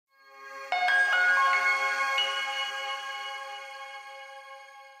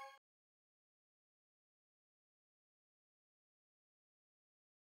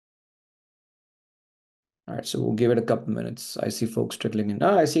All right, so we'll give it a couple minutes. I see folks trickling in.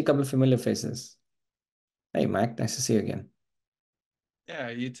 Ah, I see a couple of familiar faces. Hey, Mac, nice to see you again. Yeah,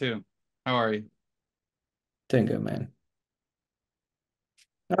 you too. How are you? Doing good, man.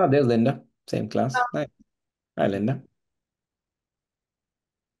 Oh, there's Linda. Same class. Hi. Hi, Linda.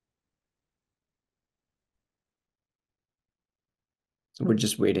 So we're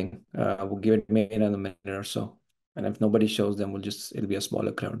just waiting. We'll give it maybe another minute or so. And if nobody shows, then it'll be a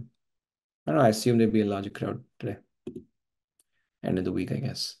smaller crowd. I don't know, I assume there'll be a larger crowd today. End of the week, I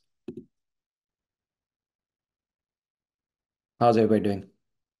guess. How's everybody doing?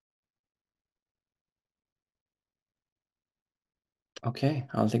 Okay,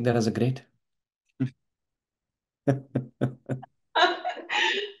 I'll take that as a great.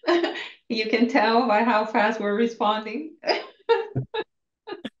 You can tell by how fast we're responding.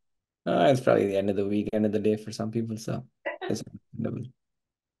 It's probably the end of the week, end of the day for some people, so it's understandable.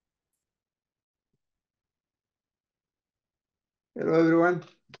 Hello, everyone.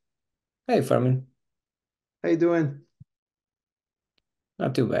 Hey, Furman. How you doing?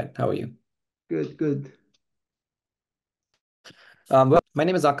 Not too bad. How are you? Good, good. Well, my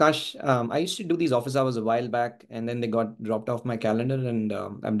name is Akash. I used to do these office hours a while back, and then they got dropped off my calendar, and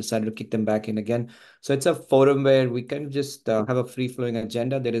I've decided to kick them back in again. So it's a forum where we can just have a free-flowing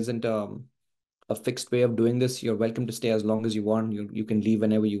agenda. There isn't a fixed way of doing this. You're welcome to stay as long as you want. You can leave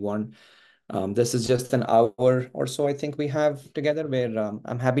whenever you want. This is just an hour or so, I think we have together, where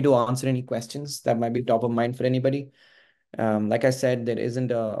I'm happy to answer any questions that might be top of mind for anybody. Like I said, there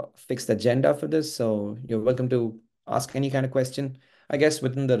isn't a fixed agenda for this, so you're welcome to ask any kind of question. I guess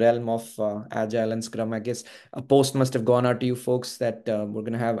within the realm of Agile and Scrum, I guess a post must have gone out to you folks that we're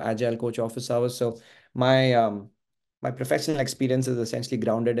going to have Agile coach office hours. So my my professional experience is essentially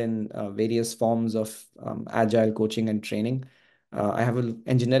grounded in various forms of Agile coaching and training. I have an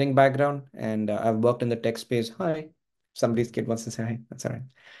engineering background, and I've worked in the tech space. Hi, somebody's kid wants to say hi. That's all right.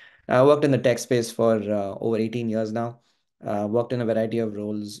 I worked in the tech space for over 18 years now. Worked in a variety of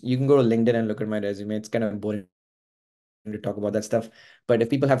roles. You can go to LinkedIn and look at my resume. It's kind of boring to talk about that stuff. But if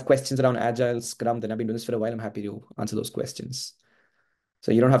people have questions around Agile, Scrum, then I've been doing this for a while. I'm happy to answer those questions.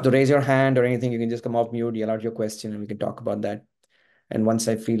 So you don't have to raise your hand or anything. You can just come off mute, yell out your question, and we can talk about that. And once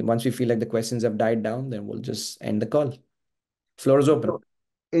we feel like the questions have died down, then we'll just end the call. Floor is open. So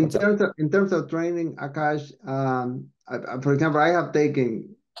in What's up? terms of training, Akash, for example, I have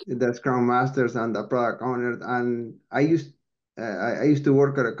taken the Scrum Masters and the product owners, and I used to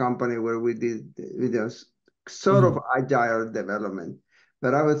work at a company where we did sort of Mhm. agile development.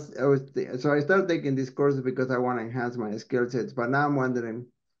 But so I started taking these courses because I want to enhance my skill sets. But now I'm wondering,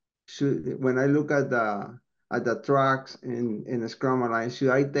 when I look at the tracks in a Scrum Alliance, should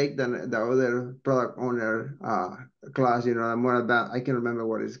I take the other product owner class? You know, the more advanced. I can remember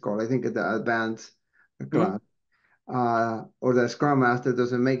what it's called. I think it's the advanced Mhm. class. Or the Scrum Master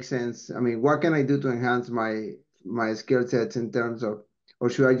doesn't make sense. I mean, what can I do to enhance my skill sets in terms of,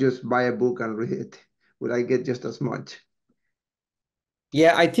 or should I just buy a book and read it? Would I get just as much?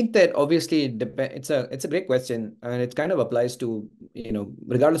 Yeah, I think that obviously it's a great question, and it kind of applies to,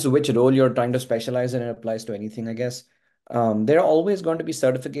 regardless of which role you're trying to specialize in, it applies to anything, I guess. There are always going to be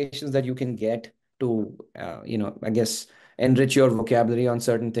certifications that you can get to, I guess, enrich your vocabulary on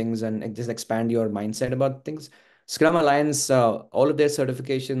certain things and just expand your mindset about things. Scrum Alliance, all of their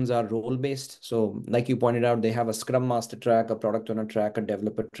certifications are role-based. So, like you pointed out, they have a Scrum Master track, a Product Owner track, a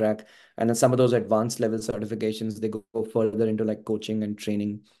Developer track. And then some of those advanced level certifications, they go further into like coaching and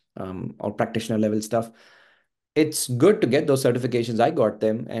training, or practitioner level stuff. It's good to get those certifications. I got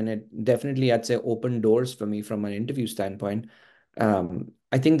them, and it definitely, I'd say, opened doors for me from an interview standpoint.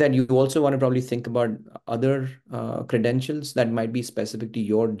 I think that you also want to probably think about other credentials that might be specific to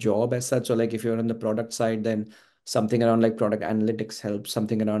your job as such. So, like if you're on the product side, then something around like product analytics helps,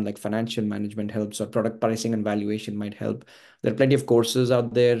 something around like financial management helps, or product pricing and valuation might help. There are plenty of courses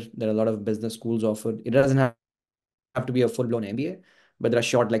out there. There are a lot of business schools offered. It doesn't have to be a full-blown MBA, but there are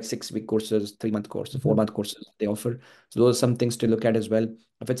short, like 6-week courses, 3-month courses, Mhm. 4-month courses they offer. So those are some things to look at as well.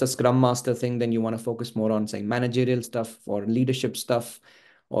 If it's a Scrum Master thing, then you want to focus more on, say, managerial stuff or leadership stuff,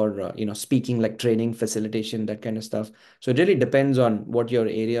 or speaking, like training, facilitation, that kind of stuff. So it really depends on what your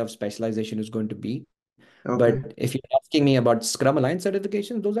area of specialization is going to be. Okay. But if you're asking me about Scrum Alliance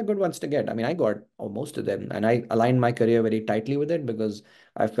certifications, those are good ones to get. I mean, I got most of them, and I aligned my career very tightly with it because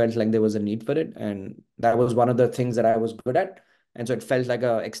I felt like there was a need for it, and that was one of the things that I was good at. And so it felt like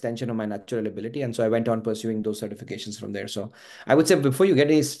a extension of my natural ability. And so I went on pursuing those certifications from there. So I would say before you get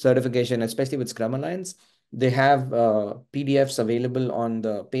any certification, especially with Scrum Alliance, they have PDFs available on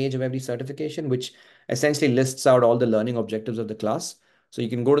the page of every certification, which essentially lists out all the learning objectives of the class. So you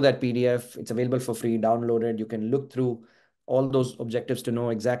can go to that PDF. It's available for free, download it. You can look through all those objectives to know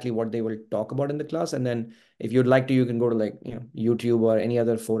exactly what they will talk about in the class. And then if you'd like to, you can go to like, YouTube or any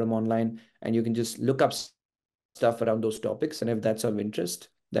other forum online, and you can just look up stuff around those topics. And if that's of interest,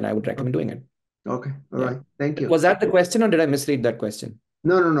 then I would recommend doing it. Okay. All Yeah. right. Thank you. Was that the question, or did I misread that question?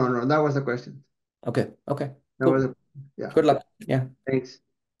 No. That was the question. Okay. Okay. That Cool. was yeah. Good luck. Yeah. Thanks.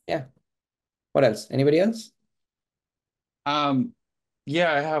 Yeah. What else? Anybody else?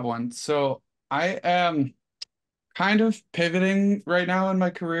 Yeah, I have one. So I am kind of pivoting right now in my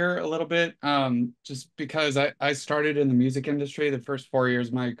career a little bit, just because I started in the music industry. The first 4 years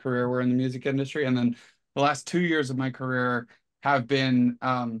of my career were in the music industry, and then the last 2 years of my career have been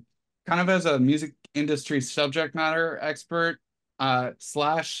kind of as a music industry subject matter expert,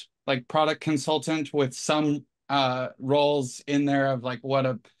 slash like product consultant, with some roles in there of like what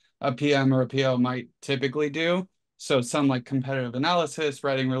a PM or a PO might typically do. So some like competitive analysis,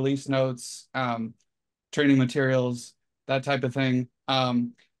 writing release notes, training materials, that type of thing.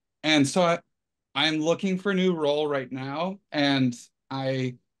 And so I'm looking for a new role right now, and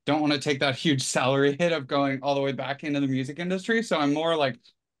I don't want to take that huge salary hit of going all the way back into the music industry. So I'm more like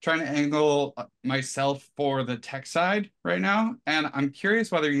trying to angle myself for the tech side right now. And I'm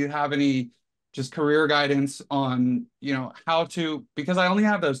curious whether you have any just career guidance on, how to, because I only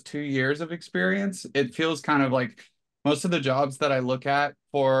have those 2 years of experience. It feels kind of like most of the jobs that I look at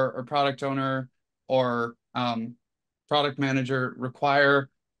for a product owner or product manager require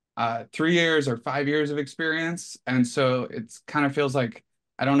 3 years or 5 years of experience. And so it's kind of feels like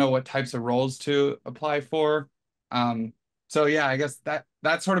I don't know what types of roles to apply for. So yeah, I guess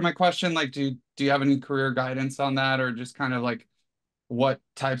that's sort of my question. Like, do you have any career guidance on that, or just kind of like what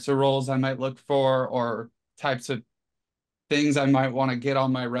types of roles I might look for, or types of things I might want to get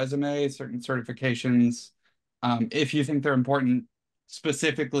on my resume, certain certifications, if you think they're important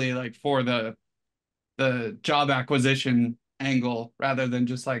specifically like for the job acquisition angle rather than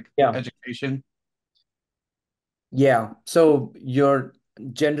just like Yeah. education. Yeah. So you're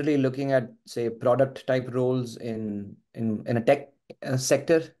generally looking at, say, product type roles in a tech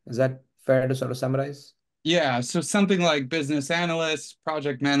sector. Is that fair to sort of summarize? Yeah, so something like business analyst,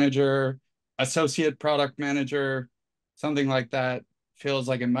 project manager, associate product manager, something like that feels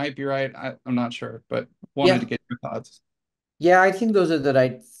like it might be right. I'm not sure, but wanted to Yeah. get your thoughts. Yeah, I think those are the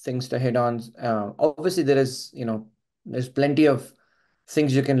right things to hit on. Obviously, there's plenty of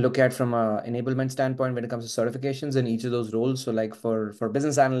things you can look at from a enablement standpoint when it comes to certifications in each of those roles. So, like for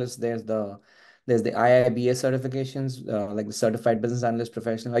business analysts, there's the IIBA certifications, like the Certified Business Analyst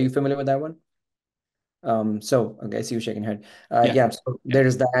Professional. Are you familiar with that one? So okay, I see you shaking head. Yeah. Yeah, so Yeah.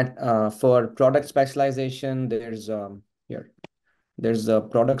 there's that. For product specialization, here. There's the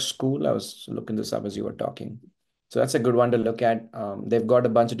product school. I was looking this up as you were talking. So that's a good one to look at. They've got a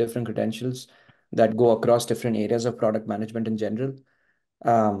bunch of different credentials that go across different areas of product management in general.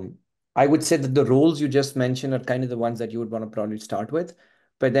 Um, I would say that the roles you just mentioned are kind of the ones that you would want to probably start with.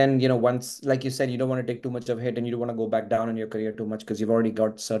 But then, once, like you said, you don't want to take too much of a hit, and you don't want to go back down in your career too much because you've already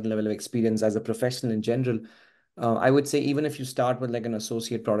got certain level of experience as a professional in general. I would say even if you start with like an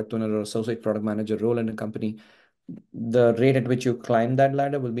associate product owner or associate product manager role in a company, the rate at which you climb that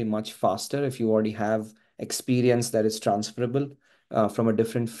ladder will be much faster if you already have experience that is transferable from a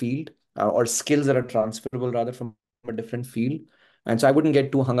different field, or skills that are transferable rather from a different field. And so I wouldn't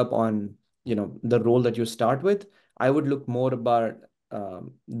get too hung up on, the role that you start with. I would look more about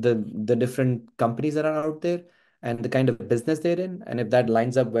the different companies that are out there and the kind of business they're in. And if that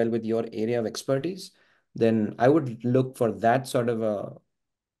lines up well with your area of expertise, then I would look for that sort of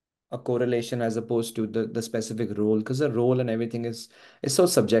a correlation as opposed to the specific role, because the role and everything is so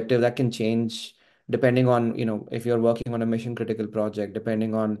subjective that can change depending on, if you're working on a mission critical project,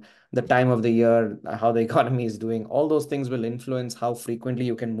 depending on the time of the year, how the economy is doing. All those things will influence how frequently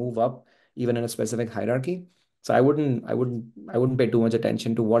you can move up even in a specific hierarchy. So I wouldn't pay too much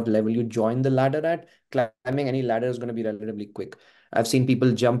attention to what level you join the ladder at. Climbing any ladder is going to be relatively quick. I've seen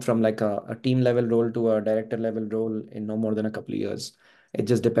people jump from like a team level role to a director level role in no more than a couple of years. It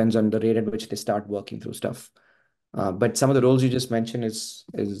just depends on the rate at which they start working through stuff. But some of the roles you just mentioned is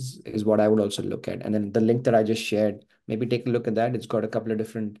what I would also look at. And then the link that I just shared, maybe take a look at that. It's got a couple of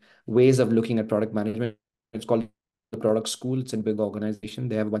different ways of looking at product management. It's called the Product School. It's a big organization.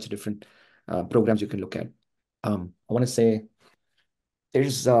 They have a bunch of different programs you can look at. I want to say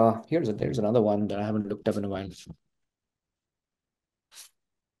there's another one that I haven't looked up in a while.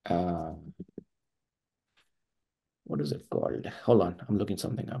 Uh, what is it called? Hold on, I'm looking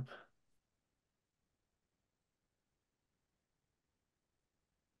something up.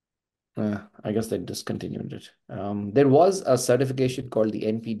 I guess they discontinued it. There was a certification called the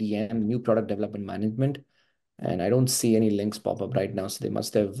NPDM, New Product Development Management, and I don't see any links pop up right now. So they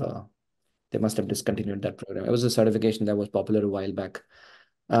must have discontinued that program. It was a certification that was popular a while back.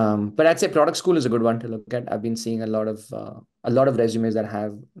 But I'd say product school is a good one to look at. I've been seeing a lot of resumes that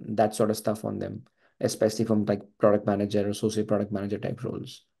have that sort of stuff on them, especially from like product manager or associate product manager type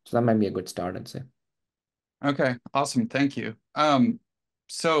roles. So that might be a good start, I'd say. Okay, awesome. Thank you.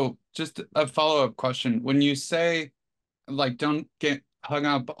 So just a follow-up question. When you say like don't get hung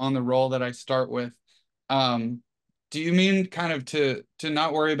up on the role that I start with, um, do you mean kind of to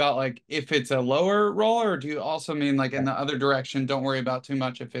not worry about like if it's a lower role, or do you also mean like in the other direction, don't worry about too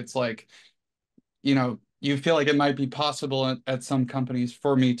much if it's like, you feel like it might be possible at some companies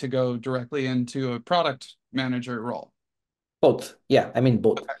for me to go directly into a product manager role? Both. Yeah, I mean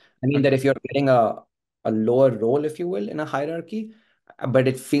both. I mean that Okay. if you're getting a lower role, if you will, in a hierarchy, but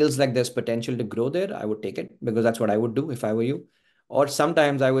it feels like there's potential to grow there, I would take it because that's what I would do if I were you. Or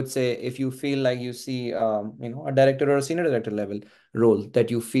sometimes I would say if you feel like you see a director or a senior director level role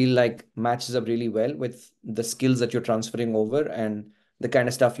that you feel like matches up really well with the skills that you're transferring over and the kind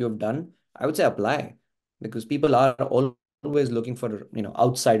of stuff you've done, I would say apply because people are always looking for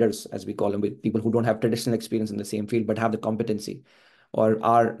outsiders, as we call them, with people who don't have traditional experience in the same field but have the competency or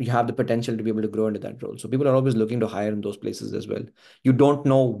are you have the potential to be able to grow into that role. So people are always looking to hire in those places as well. You don't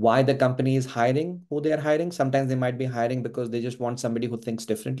know why the company is hiring who they are hiring. Sometimes they might be hiring because they just want somebody who thinks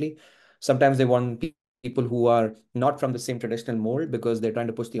differently. Sometimes they want people who are not from the same traditional mold because they're trying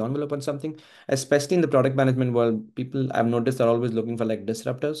to push the envelope on something. Especially in the product management world, people I've noticed are always looking for like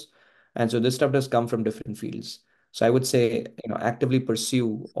disruptors, and so disruptors come from different fields. So I would say, actively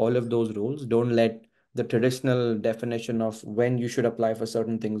pursue all of those roles. Don't let the traditional definition of when you should apply for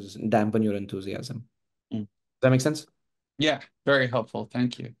certain things dampen your enthusiasm. Mm. Does that make sense? Yeah, very helpful.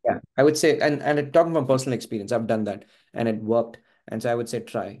 Thank you. Yeah, I would say, and talking from personal experience, I've done that and it worked. And so I would say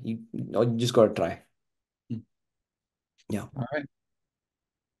try. You just gotta try. Mm. Yeah. All right.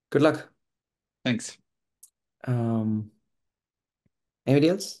 Good luck. Thanks. Um, Anybody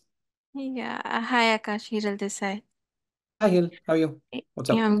else? Yeah. Hi, Akash. Hiral this side. Hi, Hill. How are you? What's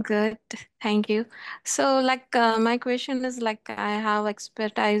Yeah, up? I'm good. Thank you. So, my question is like, I have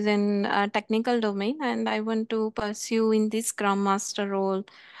expertise in technical domain, and I want to pursue in this Scrum Master role,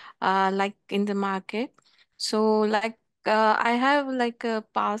 like in the market. So, I have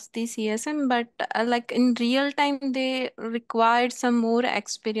passed the CSM, but like in real time, they required some more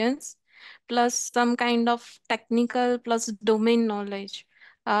experience, plus some kind of technical plus domain knowledge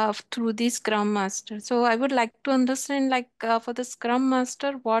through the Scrum Master. So I would like to understand, for the Scrum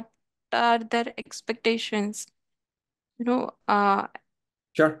Master, what are their expectations? You know,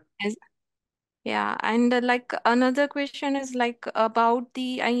 Sure. as yeah, and like another question is like about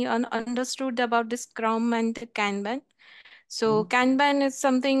the understood about the Scrum and the Kanban. So Mhm. Kanban is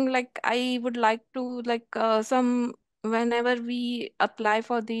something like I would like to some whenever we apply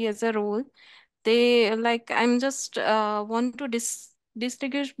for the as a role, they like I'm just want to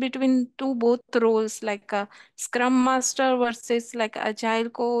distinguish between two both roles like a Scrum Master versus like Agile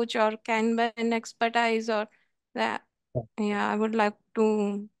coach or Kanban expertise or that. Yeah, I would like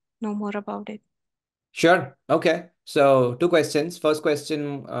to know more about it. Sure. Okay. So two questions. First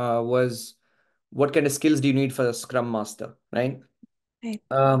question was what kind of skills do you need for a Scrum Master, right? Right.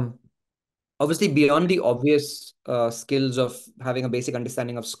 Um, Obviously, beyond the obvious skills of having a basic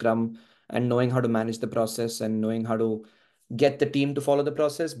understanding of Scrum and knowing how to manage the process and knowing how to get the team to follow the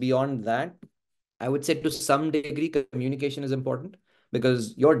process, beyond that, I would say to some degree, communication is important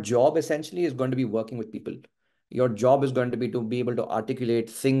because your job essentially is going to be working with people. Your job is going to be able to articulate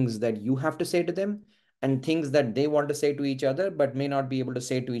things that you have to say to them and things that they want to say to each other, but may not be able to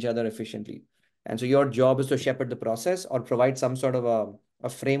say to each other efficiently. And so your job is to shepherd the process or provide some sort of a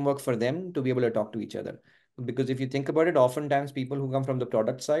framework for them to be able to talk to each other. Because if you think about it, oftentimes people who come from the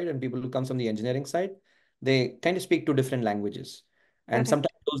product side and people who come from the engineering side, they kind of speak two different languages. And Correct.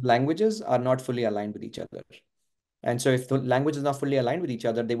 sometimes those languages are not fully aligned with each other. And so if the language is not fully aligned with each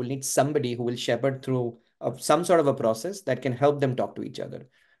other, they will need somebody who will shepherd through some sort of a process that can help them talk to each other.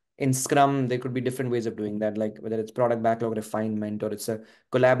 In Scrum, there could be different ways of doing that, like whether it's product backlog refinement or it's a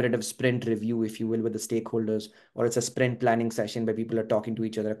collaborative sprint review, if you will, with the stakeholders, or it's a sprint planning session where people are talking to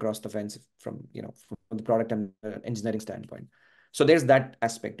each other across the fence from the product and engineering standpoint. So there's that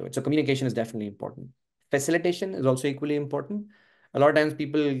aspect to it. So communication is definitely important. Facilitation is also equally important. A lot of times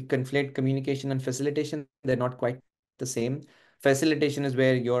people conflate communication and facilitation. They're not quite the same. Facilitation is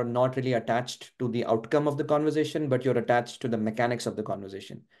where you're not really attached to the outcome of the conversation, but you're attached to the mechanics of the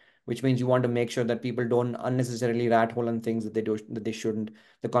conversation, which means you want to make sure that people don't unnecessarily rat hole on things that they shouldn't.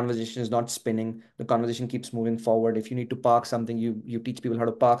 The conversation is not spinning. The conversation keeps moving forward. If you need to park something, you teach people how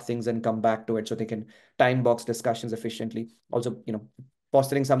to park things and come back to it so they can time box discussions efficiently. Also,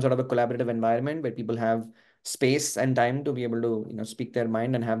 fostering some sort of a collaborative environment where people have space and time to be able to speak their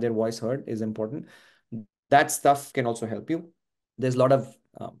mind and have their voice heard is important. That stuff can also help you. There's a lot of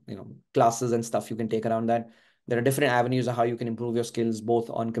classes and stuff you can take around that. There are different avenues of how you can improve your skills both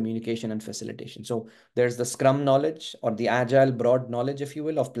on communication and facilitation. So there's the Scrum knowledge, or the Agile broad knowledge, if you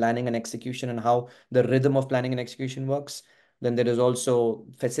will, of planning and execution and how the rhythm of planning and execution works. Then there is also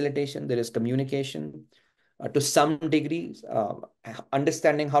facilitation, there is communication. To some degree,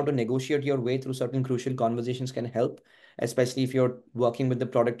 understanding how to negotiate your way through certain crucial conversations can help, especially if you're working with the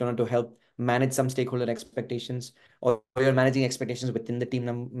product owner to help manage some stakeholder expectations, or you're managing expectations within the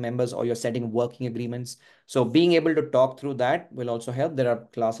team members, or you're setting working agreements. So being able to talk through that will also help. There are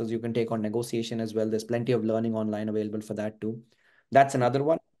classes you can take on negotiation as well. There's plenty of learning online available for that too. That's another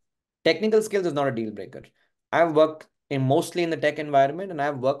one. Technical skills is not a deal breaker. I've worked mostly in the tech environment, and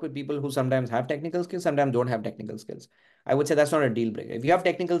I've worked with people who sometimes have technical skills, sometimes don't have technical skills. I would say that's not a deal breaker. If you have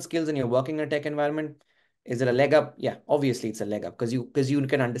technical skills and you're working in a tech environment, is it a leg up? Yeah, obviously it's a leg up because you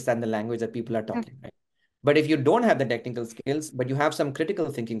can understand the language that people are talking, right? But if you don't have the technical skills, but you have some critical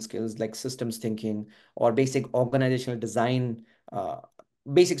thinking skills like systems thinking or basic organizational design,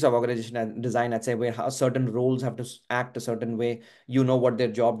 basics of organizational design, I'd say, where how certain roles have to act a certain way, what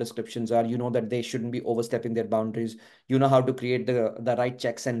their job descriptions are, that they shouldn't be overstepping their boundaries, how to create the right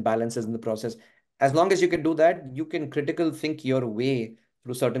checks and balances in the process. As long as you can do that, you can critical think your way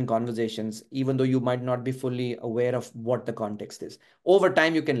through certain conversations, even though you might not be fully aware of what the context is. Over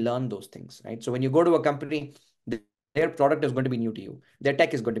time, you can learn those things, right? So when you go to a company, their product is going to be new to you. Their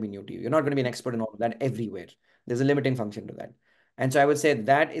tech is going to be new to you. You're not going to be an expert in all of that everywhere. There's a limiting function to that. And so I would say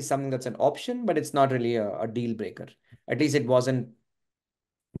that is something that's an option, but it's not really a deal breaker. At least it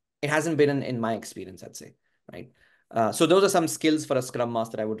hasn't been in my experience, I'd say, right? So those are some skills for a Scrum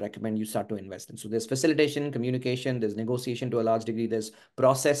Master I would recommend you start to invest in. So there's facilitation, communication, there's negotiation to a large degree, there's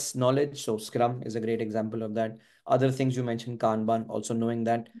process knowledge. So Scrum is a great example of that. Other things you mentioned, Kanban, also knowing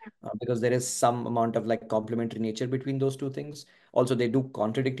that because there is some amount of like complementary nature between those two things. Also, they do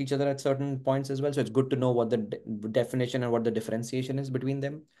contradict each other at certain points as well. So it's good to know what the definition and what the differentiation is between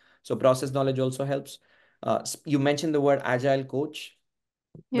them. So process knowledge also helps. You mentioned the word agile coach.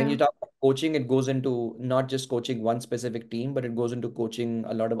 When you Yeah. talk about coaching, it goes into not just coaching one specific team, but it goes into coaching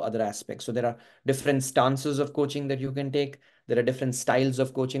a lot of other aspects. So there are different stances of coaching that you can take. There are different styles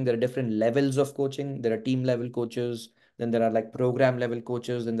of coaching. There are different levels of coaching. There are team level coaches. Then there are like program level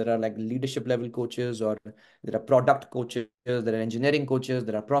coaches. Then there are like leadership level coaches, or there are product coaches. There are engineering coaches.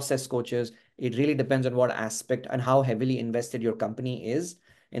 There are process coaches. It really depends on what aspect and how heavily invested your company is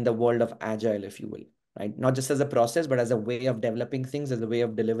in the world of agile, if you will, right? Not just as a process, but as a way of developing things, as a way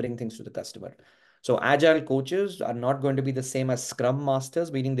of delivering things to the customer. So agile coaches are not going to be the same as scrum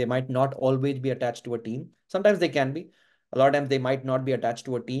masters, meaning they might not always be attached to a team. Sometimes they can be. A lot of times they might not be attached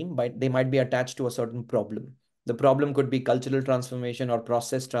to a team, but they might be attached to a certain problem. The problem could be cultural transformation or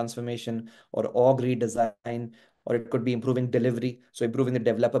process transformation or org redesign, or it could be improving delivery. So improving the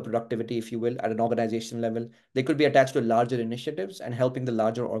developer productivity, if you will, at an organization level. They could be attached to larger initiatives and helping the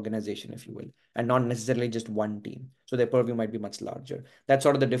larger organization, if you will, and not necessarily just one team. So their purview might be much larger. That's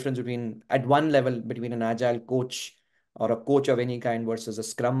sort of the difference between, at one level, between an agile coach or a coach of any kind versus a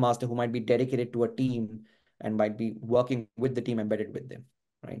scrum master who might be dedicated to a team and might be working with the team embedded with them,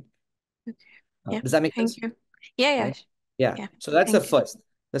 right? Okay. Yeah. Does that make Thank sense? you. Yeah. Yeah. Right? Yeah. Yeah. So that's the Thank you. first.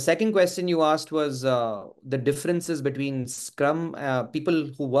 The second question you asked was the differences between Scrum, people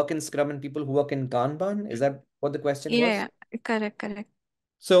who work in Scrum and people who work in Kanban. Is that what the question was? Yeah. Yeah. Correct. Correct.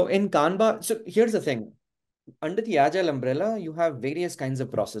 So in Kanban, so here's the thing. Under the Agile umbrella, you have various kinds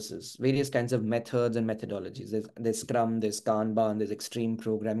of processes, various kinds of methods and methodologies. There's Scrum, there's Kanban, there's extreme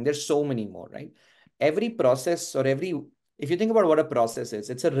programming. There's so many more, right? Every process or if you think about what a process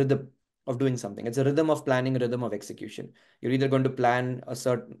is, it's a rhythm of doing something. It's a rhythm of planning, a rhythm of execution. You're either going to plan a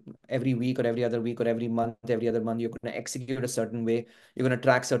certain every week or every other week or every month, every other month. You're going to execute a certain way. You're going to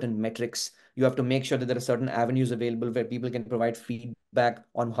track certain metrics. You have to make sure that there are certain avenues available where people can provide feedback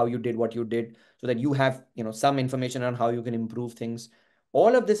on how you did what you did, so that you have some information on how you can improve things.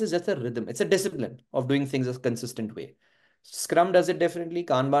 All of this is just a rhythm. It's a discipline of doing things a consistent way. Scrum does it differently,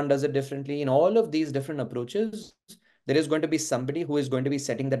 Kanban does it differently. In all of these different approaches, there is going to be somebody who is going to be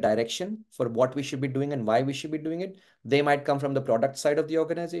setting the direction for what we should be doing and why we should be doing it. They might come from the product side of the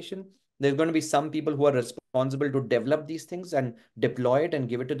organization. There's going to be some people who are responsible to develop these things and deploy it and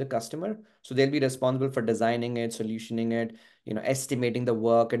give it to the customer. So they'll be responsible for designing it, solutioning it, estimating the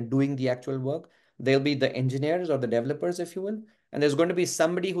work and doing the actual work. They'll be the engineers or the developers, if you will. And there's going to be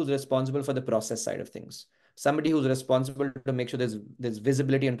somebody who's responsible for the process side of things. Somebody who's responsible to make sure there's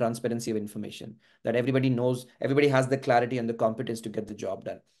visibility and transparency of information, that everybody knows, everybody has the clarity and the competence to get the job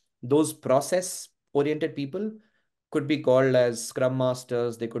done. Those process oriented people could be called as scrum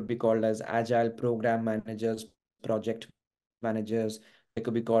masters. They could be called as agile program managers, project managers. They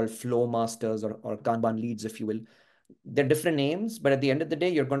could be called flow masters or Kanban leads, if you will. They're different names, but at the end of the day,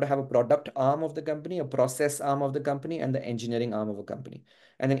 you're going to have a product arm of the company, a process arm of the company, and the engineering arm of a company.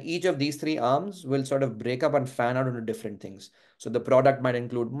 And then each of these three arms will sort of break up and fan out into different things. So the product might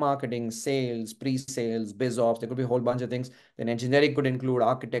include marketing, sales, pre-sales, biz ops. There could be a whole bunch of things. Then engineering could include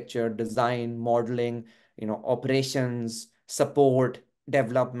architecture, design, modeling, operations, support,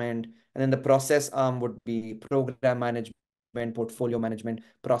 development. And then the process arm would be program management, portfolio management,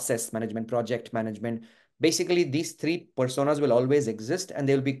 process management, project management. Basically, these three personas will always exist and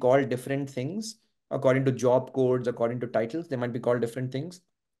they'll be called different things according to job codes, according to titles. They might be called different things,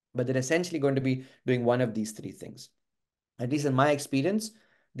 but they're essentially going to be doing one of these three things. At least in my experience,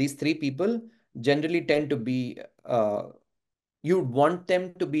 these three people generally tend to be, you would want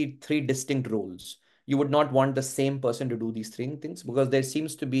them to be three distinct roles. You would not want the same person to do these three things because there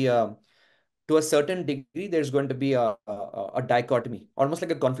seems to be to a certain degree, there's going to be a dichotomy, almost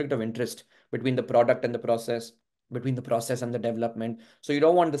like a conflict of interest between the product and the process, between the process and the development. So you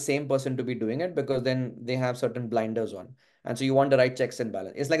don't want the same person to be doing it because then they have certain blinders on. And so you want the right checks and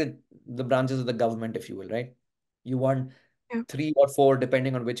balance. It's like the branches of the government, if you will, right? You want three or four,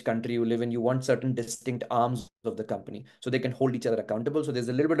 depending on which country you live in, you want certain distinct arms of the company so they can hold each other accountable. So there's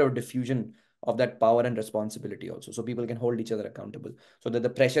a little bit of diffusion of that power and responsibility also. So people can hold each other accountable so that the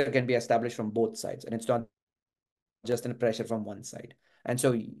pressure can be established from both sides. And it's not just a pressure from one side. And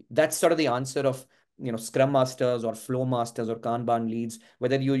so that's sort of the answer of, Scrum Masters or Flow Masters or Kanban leads.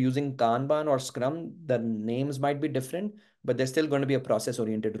 Whether you're using Kanban or Scrum, the names might be different, but there's still going to be a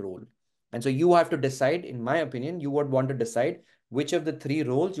process-oriented role. And so you have to decide, in my opinion, you would want to decide which of the three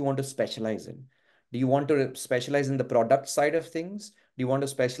roles you want to specialize in. Do you want to specialize in the product side of things? Do you want to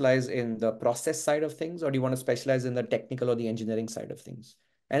specialize in the process side of things? Or do you want to specialize in the technical or the engineering side of things?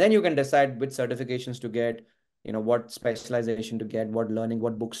 And then you can decide which certifications to get, what specialization to get, what learning,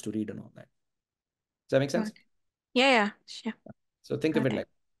 what books to read and all that. Does that make sense? Yeah, sure. So think of it like.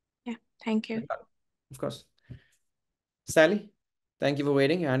 Yeah, thank you. Of course. Sally, thank you for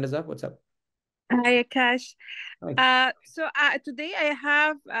waiting. Your hand is up. What's up? Hi, Akash. Hi. So today I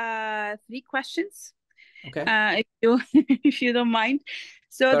have 3 questions. Okay. If you if you don't mind.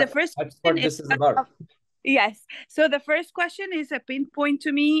 So the first that's what this is about. Yes. So the first question is a pinpoint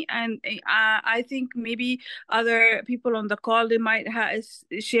to me, and I think maybe other people on the call, they might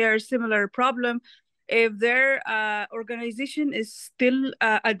share similar problem. If their organization is still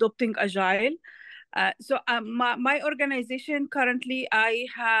adopting Agile. So my organization currently,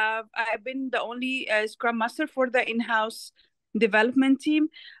 I've been the only Scrum Master for the in-house development team.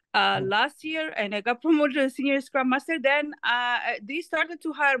 Last year, and I got promoted to Senior Scrum Master. Then they started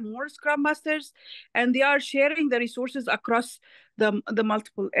to hire more Scrum Masters, and they are sharing the resources across the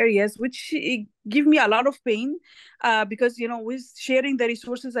multiple areas, which give me a lot of pain because, with sharing the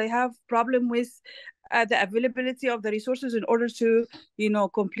resources, I have problem with the availability of the resources in order to,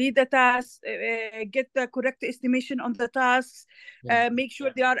 complete the tasks, get the correct estimation on the tasks, make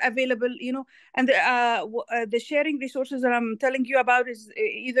sure they are available, and the sharing resources that I'm telling you about is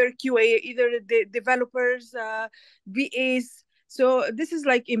either QA, either the developers, VAs. So this is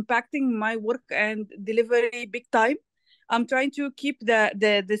like impacting my work and delivery big time. I'm trying to keep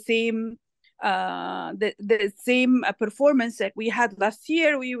the same the same performance that we had last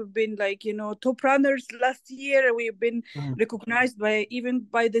year. We've been top runners last year. We've been recognized by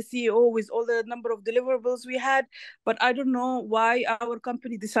the CEO with all the number of deliverables we had. But I don't know why our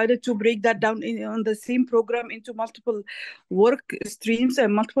company decided to break that down on the same program into multiple work streams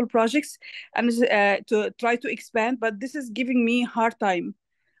and multiple projects, and to try to expand. But this is giving me hard time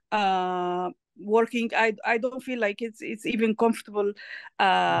working. I don't feel like it's even comfortable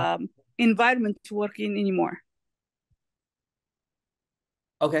environment to work in anymore.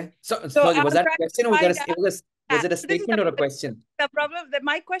 Okay. So was that a question or was it a statement or a question? The problem that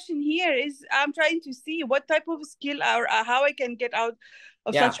my question here is, I'm trying to see what type of skill or how I can get out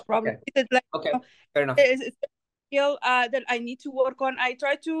of such problem. Okay. Okay. Fair enough. Is it a skill that I need to work on? I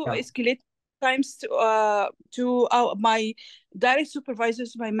try to escalate times to my direct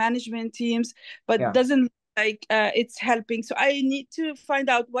supervisors, my management teams, but doesn't like it's helping. So I need to find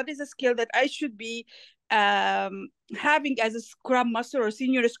out what is a skill that I should be having as a Scrum Master or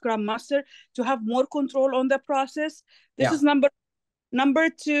senior Scrum Master to have more control on the process. This is number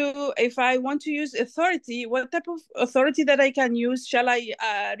two. If I want to use authority, what type of authority that I can use? Shall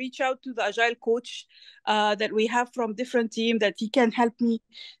I reach out to the Agile coach that we have from different team that he can help me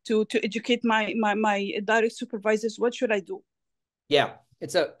to educate my direct supervisors? What should I do? Yeah,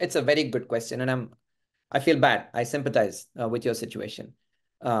 it's a very good question, and I feel bad. I sympathize with your situation.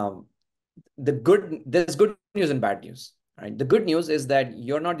 Um, there's good news and bad news, right? The good news is that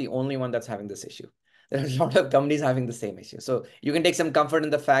you're not the only one that's having this issue. There are a lot of companies having the same issue. So you can take some comfort in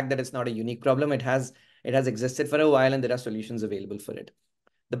the fact that it's not a unique problem. It has existed for a while, and there are solutions available for it.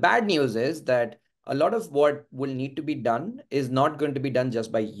 The bad news is that a lot of what will need to be done is not going to be done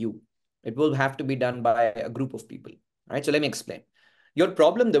just by you. It will have to be done by a group of people, right? So let me explain. Your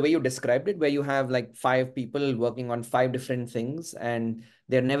problem, the way you described it, where you have like 5 people working on 5 different things and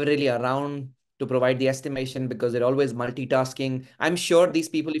they're never really around to provide the estimation because they're always multitasking. I'm sure these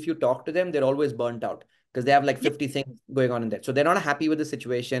people, if you talk to them, they're always burnt out because they have like 50 things going on in there. So they're not happy with the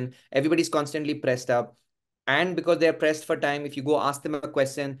situation. Everybody's constantly pressed up. And because they're pressed for time, if you go ask them a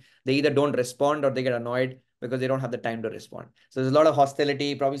question, they either don't respond or they get annoyed because they don't have the time to respond. So there's a lot of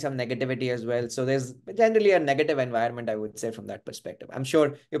hostility, probably some negativity as well. So there's generally a negative environment, I would say, from that perspective. I'm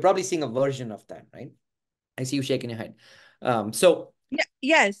sure you're probably seeing a version of that, right? I see you shaking your head. So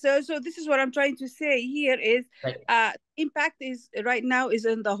this is what I'm trying to say here is right. Impact is right now is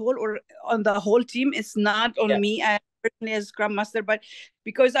in the whole or on the whole team. It's not on me personally as Scrum Master, but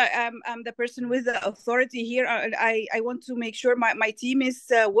because I'm the person with the authority here, I want to make sure my team is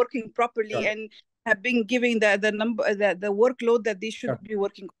working properly and have been giving the workload that they should be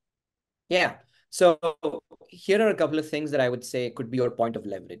working on. Yeah. So here are a couple of things that I would say could be your point of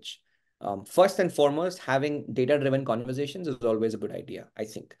leverage. First and foremost, having data-driven conversations is always a good idea, I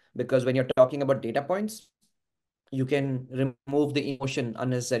think, because when you're talking about data points, you can remove the emotion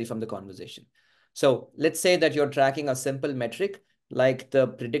unnecessary from the conversation. So let's say that you're tracking a simple metric like the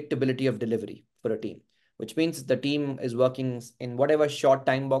predictability of delivery for a team, which means the team is working in whatever short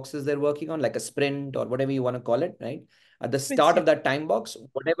time boxes they're working on, like a sprint or whatever you want to call it, right? At the start of that time box,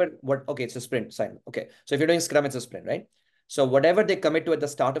 okay, it's a sprint, sign. Okay, so if you're doing Scrum, it's a sprint, right? So whatever they commit to at the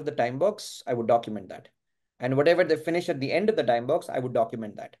start of the time box, I would document that. And whatever they finish at the end of the time box, I would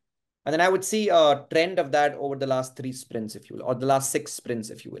document that. And then I would see a trend of that over the last 3 sprints, if you will, or the last 6 sprints,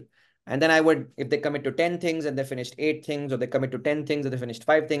 if you will. And then I would, if they commit to 10 things and they finished 8 things, or they commit to 10 things and they finished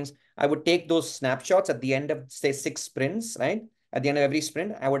 5 things, I would take those snapshots at the end of, say, 6 sprints, right? At the end of every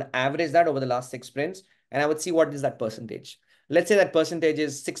sprint, I would average that over the last 6 sprints, and I would see what is that percentage. Let's say that percentage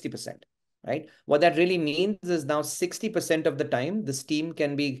is 60%, right? What that really means is now 60% of the time, this team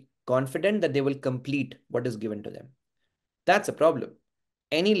can be confident that they will complete what is given to them. That's a problem.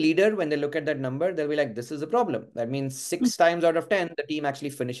 Any leader, when they look at that number, they'll be like, this is a problem. That means 6 times out of 10, the team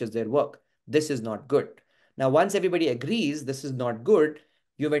actually finishes their work. This is not good. Now, once everybody agrees this is not good,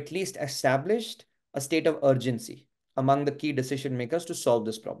 you've at least established a state of urgency among the key decision makers to solve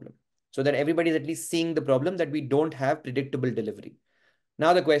this problem, so that everybody is at least seeing the problem that we don't have predictable delivery.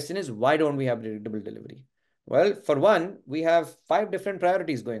 Now, the question is, why don't we have predictable delivery? Well, for one, we have 5 different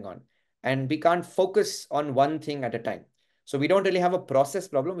priorities going on, and we can't focus on one thing at a time. So we don't really have a process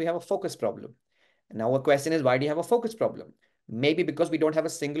problem, we have a focus problem. And now a question is, why do you have a focus problem? Maybe because we don't have a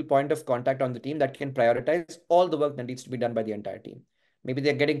single point of contact on the team that can prioritize all the work that needs to be done by the entire team. Maybe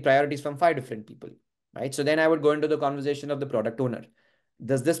they're getting priorities from 5 different people, right? So then I would go into the conversation of the product owner.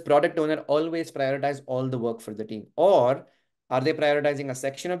 Does this product owner always prioritize all the work for the team? Or are they prioritizing a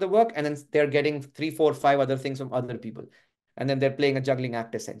section of the work and then they're getting 3, 4, 5 other things from other people? And then they're playing a juggling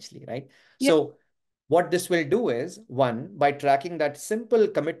act essentially, right? So what this will do is, one, by tracking that simple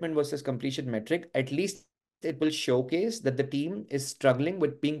commitment versus completion metric, at least it will showcase that the team is struggling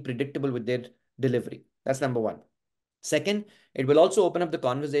with being predictable with their delivery. That's number one. Second, it will also open up the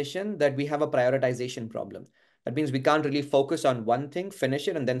conversation that we have a prioritization problem. That means we can't really focus on one thing, finish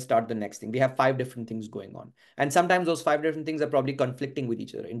it, and then start the next thing. We have 5 different things going on. And sometimes those 5 different things are probably conflicting with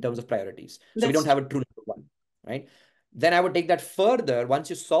each other in terms of priorities. So we don't have a true number one, right? Then I would take that further. Once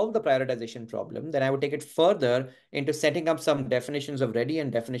you solve the prioritization problem, then I would take it further into setting up some definitions of ready and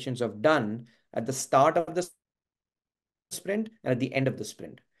definitions of done at the start of the sprint and at the end of the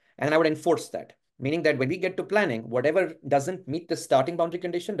sprint. And I would enforce that, meaning that when we get to planning, whatever doesn't meet the starting boundary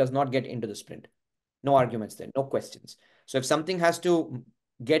condition does not get into the sprint. No arguments there, no questions. So if something has to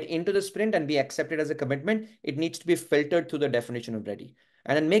get into the sprint and be accepted as a commitment, it needs to be filtered through the definition of ready.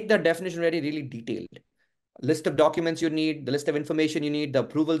 And then make that definition ready really detailed. list of documents you need, the list of information you need, the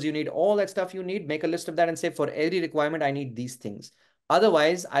approvals you need, all that stuff you need, make a list of that and say, for every requirement, I need these things.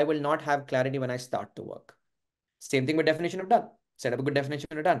 Otherwise, I will not have clarity when I start to work. Same thing with definition of done. Set up a good definition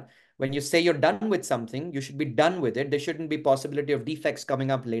of done. When you say you're done with something, you should be done with it. There shouldn't be possibility of defects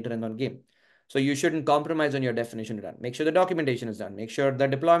coming up later in the game. So you shouldn't compromise on your definition of done. Make sure the documentation is done. Make sure the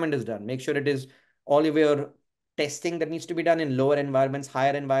deployment is done. Make sure it is all of your testing that needs to be done in lower environments,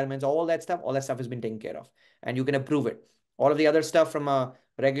 higher environments, all that stuff has been taken care of. And you can approve it. All of the other stuff from a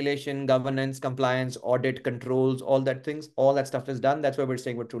regulation, governance, compliance, audit, controls, all that stuff is done. That's why we're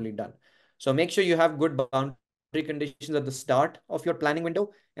saying we're truly done. So make sure you have good boundary conditions at the start of your planning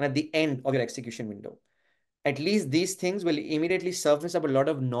window and at the end of your execution window. At least these things will immediately surface up a lot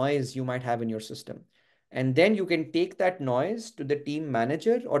of noise you might have in your system. And then you can take that noise to the team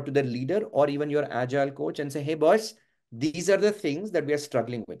manager or to the leader or even your agile coach and say, hey, boss, these are the things that we are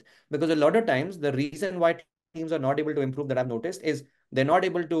struggling with. Because a lot of times, the reason why teams are not able to improve that I've noticed is they're not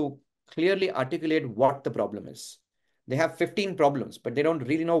able to clearly articulate what the problem is. They have 15 problems, but they don't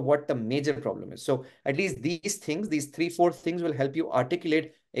really know what the major problem is. So at least these things, these 3-4 things will help you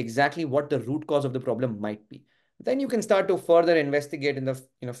articulate exactly what the root cause of the problem might be. Then you can start to further investigate in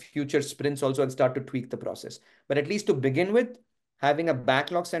the future sprints also and start to tweak the process. But at least to begin with, having a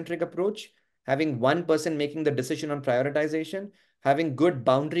backlog-centric approach, having one person making the decision on prioritization, having good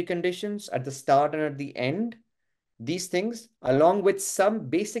boundary conditions at the start and at the end, these things, along with some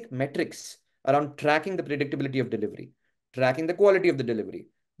basic metrics around tracking the predictability of delivery, tracking the quality of the delivery,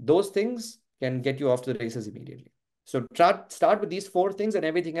 those things can get you off to the races immediately. So start with these 4 things and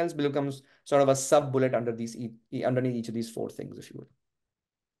everything else becomes sort of a sub-bullet underneath each of these 4 things, if you will.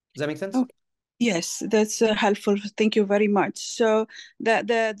 Does that make sense? Oh, yes, that's helpful. Thank you very much. So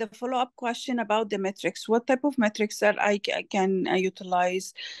the follow-up question about the metrics, what type of metrics that I can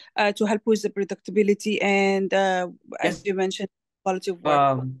utilize to help with the predictability and as you mentioned, quality of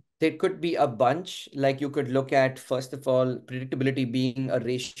work? There could be a bunch. Like you could look at, first of all, predictability being a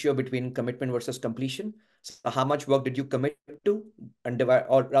ratio between commitment versus completion. So how much work did you commit to, and divide,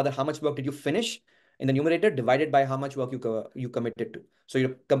 or rather, how much work did you finish in the numerator divided by how much work you committed to. So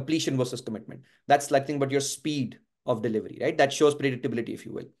your completion versus commitment. That's like thing, but your speed of delivery, right? That shows predictability, if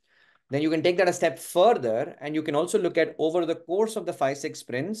you will. Then you can take that a step further, and you can also look at over the course of the 5-6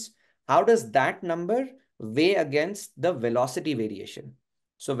 sprints, how does that number weigh against the velocity variation?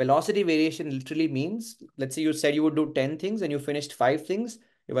 So velocity variation literally means, let's say you said you would do 10 things and you finished 5 things,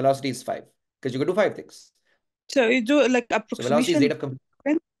 your velocity is 5 because you could do 5 things. So you do like So velocity is approximation. rate of completion.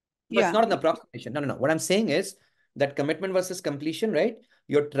 No, Yeah. it's not an approximation. No. What I'm saying is that commitment versus completion, right?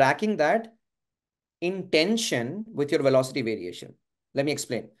 You're tracking that in tension with your velocity variation. Let me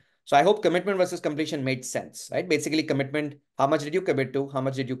explain. So I hope commitment versus completion made sense, right? Basically commitment, how much did you commit to? How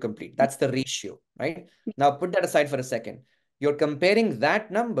much did you complete? That's the ratio, right? Now put that aside for a second. You're comparing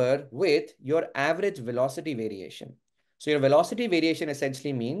that number with your average velocity variation. So your velocity variation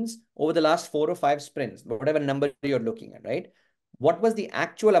essentially means over the last 4 or 5 sprints, whatever number you're looking at, right? What was the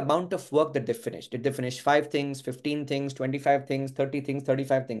actual amount of work that they finished? Did they finish 5 things, 15 things, 25 things, 30 things,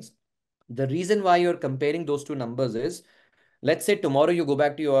 35 things? The reason why you're comparing those two numbers is, let's say tomorrow you go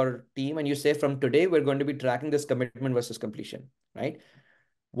back to your team and you say, from today, we're going to be tracking this commitment versus completion, right?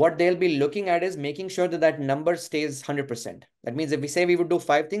 What they'll be looking at is making sure that that number stays 100%. That means if we say we would do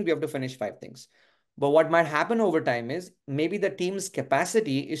 5 things, we have to finish 5 things. But what might happen over time is maybe the team's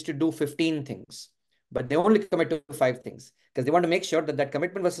capacity is to do 15 things, but they only commit to 5 things because they want to make sure that that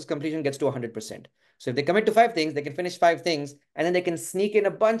commitment versus completion gets to 100%. So if they commit to 5 things, they can finish 5 things, and then they can sneak in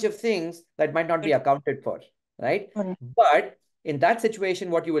a bunch of things that might not be accounted for, right? But in that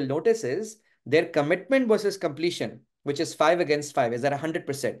situation, what you will notice is their commitment versus completion, which is 5 against 5, is at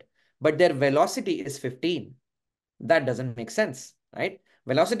 100%, but their velocity is 15. That doesn't make sense, right?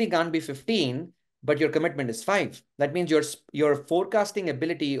 Velocity can't be 15, but your commitment is 5. That means your forecasting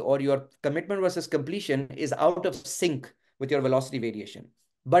ability or your commitment versus completion is out of sync with your velocity variation.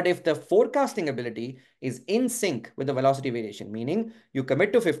 But if the forecasting ability is in sync with the velocity variation, meaning you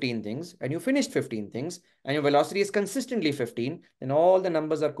commit to 15 things and you finished 15 things and your velocity is consistently 15, then all the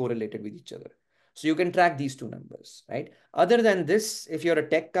numbers are correlated with each other. So you can track these two numbers, right? Other than this, if you're a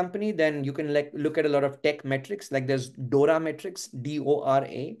tech company, then you can look at a lot of tech metrics. Like there's DORA metrics,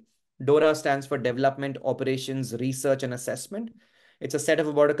 DORA. DORA stands for Development, Operations, Research, and Assessment. It's a set of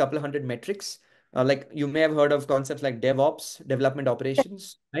about a couple of hundred metrics. Like you may have heard of concepts like DevOps, Development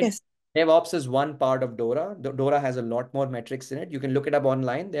Operations, right? Yes. DevOps is one part of DORA. DORA has a lot more metrics in it. You can look it up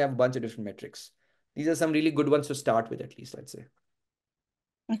online. They have a bunch of different metrics. These are some really good ones to start with, at least, let's say.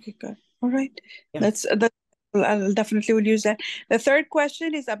 Okay, good. All right. Yeah. That's I'll definitely will use that. The third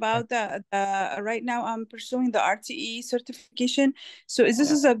question is about the right now I'm pursuing the RTE certification. So is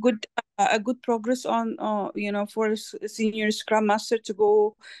this is a good progress on for senior Scrum Master to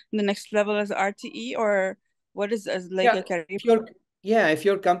go the next level as RTE, or what is as like a career? If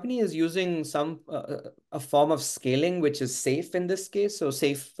your company is using some a form of scaling, which is SAFe in this case. So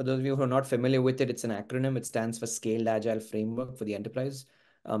SAFe, for those of you who are not familiar with it, it's an acronym. It stands for Scaled Agile Framework for the Enterprise.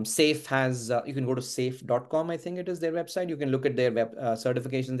 SAFe has, you can go to safe.com, I think it is their website. You can look at their web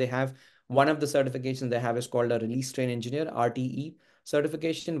certifications they have. One of the certifications they have is called a Release Train Engineer, RTE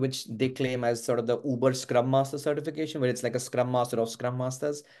certification, which they claim as sort of the Uber Scrum Master certification, where it's like a Scrum Master of Scrum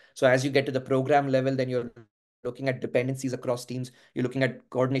Masters. So as you get to the program level, then you're looking at dependencies across teams. You're looking at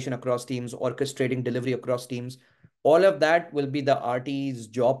coordination across teams, orchestrating delivery across teams. All of that will be the RTE's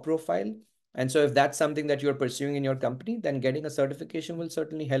job profile. And so if that's something that you're pursuing in your company, then getting a certification will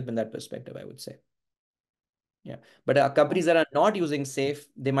certainly help in that perspective, I would say. Yeah. But companies that are not using SAFe,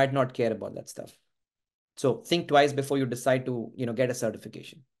 they might not care about that stuff. So think twice before you decide to, get a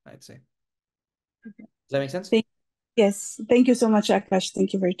certification, I'd say. Does that make sense? Yes. Thank you so much, Akash.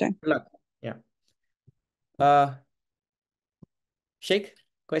 Thank you for your time. Good luck. Yeah. Sheikh,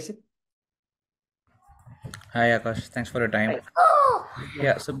 question? Hi Akash, thanks for your time.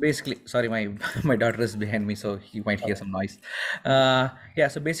 Yeah, so basically, sorry, my my daughter is behind me, so you might hear some noise. Yeah,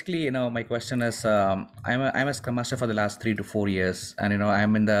 so basically, my question is, I'm a Scrum Master for the last 3 to 4 years, and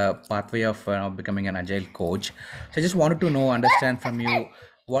I'm in the pathway of becoming an Agile coach. So I just wanted to understand from you,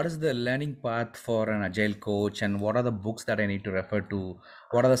 what is the learning path for an Agile coach, and what are the books that I need to refer to?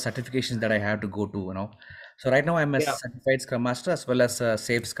 What are the certifications that I have to go to? So right now I'm a certified Scrum Master as well as a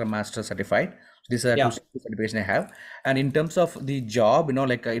Safe Scrum Master certified. These are two certifications I have. And in terms of the job,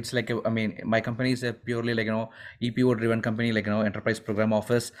 it's like, my company is a purely like, EPO driven company, like, enterprise program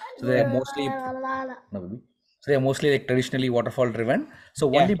office. So they're mostly, so they're mostly like traditionally waterfall driven.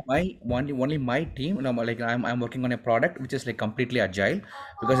 So only my team, like I'm working on a product which is like completely agile,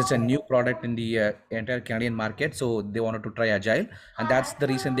 because it's a new product in the entire Canadian market. So they wanted to try agile, and that's the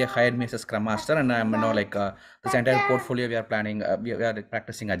reason they hired me as a Scrum Master. And I'm this entire portfolio we are planning, we are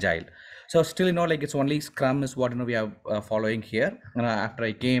practicing agile. So still, like it's only Scrum is what we are following here. After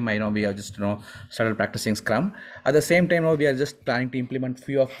I came, we are just started practicing Scrum. At the same time, we are just planning to implement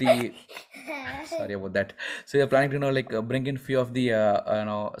few of the. Sorry about that. So we are planning to bring in few of the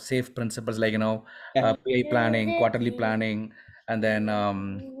safe principles, like PI planning, quarterly planning, and then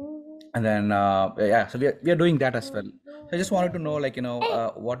so we are doing that as well. So I just wanted to know,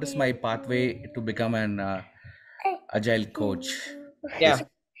 what is my pathway to become an agile coach? Yeah.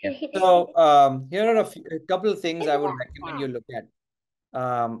 So here are a couple of things I would recommend you look at.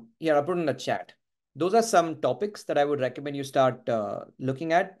 Here, I'll put in the chat. Those are some topics that I would recommend you start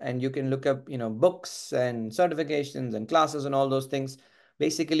looking at, and you can look up, books and certifications and classes and all those things.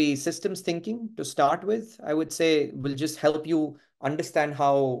 Basically, systems thinking to start with, I would say, will just help you understand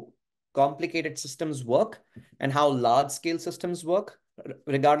how complicated systems work and how large scale systems work,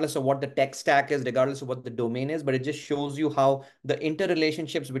 regardless of what the tech stack is, regardless of what the domain is. But it just shows you how the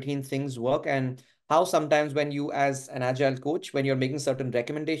interrelationships between things work, and how sometimes when you, as an agile coach, when you're making certain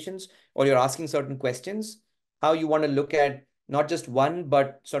recommendations or you're asking certain questions, how you want to look at not just one,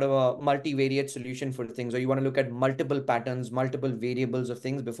 but sort of a multivariate solution for things, or you want to look at multiple patterns, multiple variables of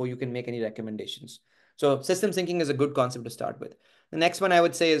things before you can make any recommendations. So systems thinking is a good concept to start with. The next one I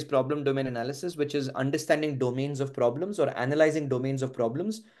would say is problem domain analysis, which is understanding domains of problems or analyzing domains of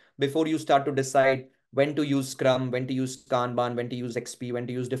problems before you start to decide when to use Scrum, when to use Kanban, when to use XP, when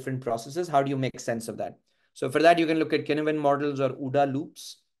to use different processes. How do you make sense of that? So for that, you can look at Kinevin models or OODA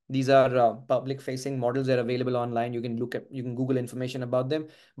loops. These are public facing models that are available online. You can Google information about them,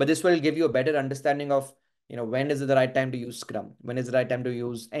 but this will give you a better understanding of, when is it the right time to use Scrum? When is the right time to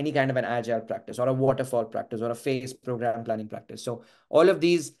use any kind of an agile practice or a waterfall practice or a phase program planning practice? So all of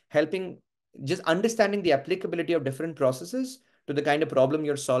these helping just understanding the applicability of different processes to the kind of problem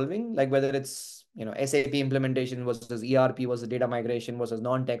you're solving, like whether it's, SAP implementation versus ERP versus data migration versus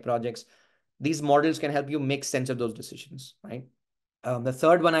non-tech projects. These models can help you make sense of those decisions, right? The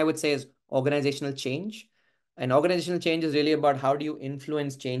third one I would say is organizational change. And organizational change is really about how do you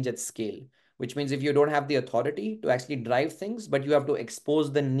influence change at scale, which means if you don't have the authority to actually drive things, but you have to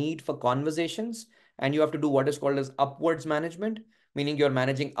expose the need for conversations, and you have to do what is called as upwards management, meaning you're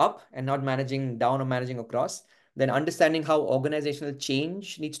managing up and not managing down or managing across, then understanding how organizational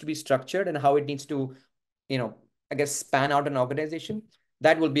change needs to be structured and how it needs to, I guess, span out an organization.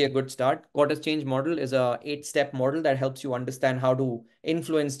 That will be a good start. Quarters change model is a 8-step model that helps you understand how to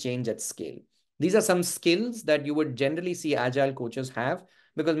influence change at scale. These are some skills that you would generally see agile coaches have,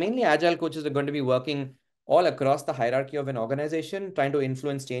 because mainly agile coaches are going to be working all across the hierarchy of an organization, trying to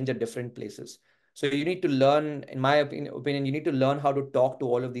influence change at different places. So you need to learn, in my opinion, you need to learn how to talk to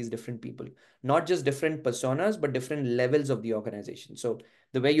all of these different people, not just different personas, but different levels of the organization. So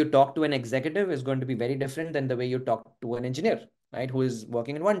the way you talk to an executive is going to be very different than the way you talk to an engineer, right, who is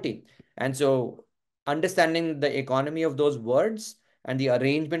working in one team. And so understanding the economy of those words and the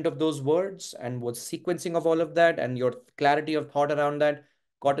arrangement of those words and what sequencing of all of that and your clarity of thought around that,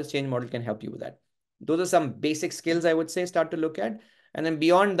 Cortex change model can help you with that. Those are some basic skills I would say start to look at. And then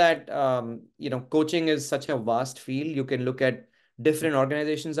beyond that, coaching is such a vast field. You can look at different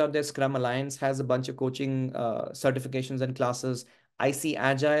organizations out there. Scrum Alliance has a bunch of coaching certifications and classes. I see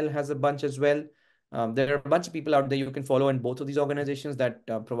Agile has a bunch as well. There are a bunch of people out there you can follow in both of these organizations that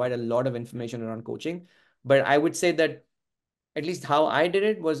provide a lot of information around coaching. But I would say that at least how I did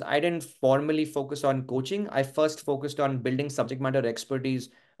it was I didn't formally focus on coaching. I first focused on building subject matter expertise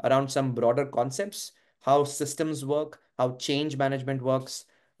around some broader concepts, how systems work, how change management works,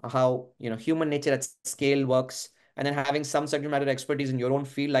 how human nature at scale works, and then having some subject matter expertise in your own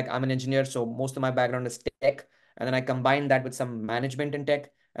field. Like I'm an engineer, so most of my background is tech, and then I combine that with some management in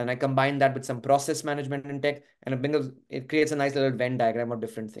tech, and I combine that with some process management in tech, and it creates a nice little Venn diagram of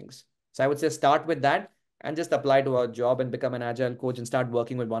different things. So I would say start with that and just apply to a job and become an agile coach and start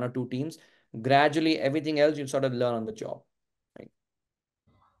working with one or two teams. Gradually, everything else you sort of learn on the job. Right?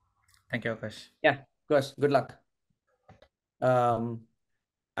 Thank you, Akash. Yeah, of course. Good luck.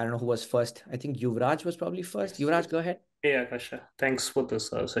 I don't know who was first. I think Yuvraj was probably first. Yuvraj, go ahead. Hey Akash, thanks for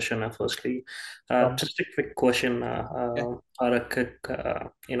this session. Firstly, Problem. just a quick question, Yeah. or a quick,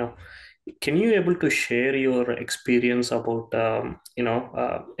 can you able to share your experience about,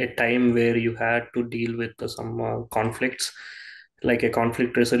 a time where you had to deal with some conflicts, like a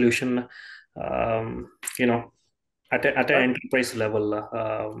conflict resolution, um, you know, at an enterprise level,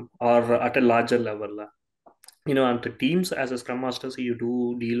 or at a larger level? And the teams as a scrum master, so you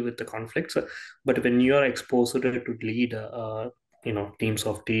do deal with the conflicts, but when you are exposed to lead teams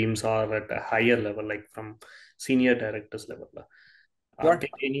of teams or at a higher level, like from senior directors level, are Sure. there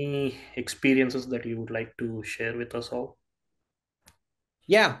any experiences that you would like to share with us all?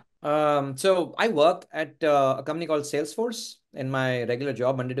 Yeah. So I work at a company called Salesforce in my regular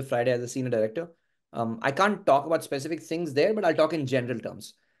job, Monday to Friday as a senior director. I can't talk about specific things there, but I'll talk in general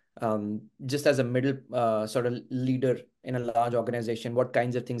terms. Just as a middle sort of leader in a large organization, what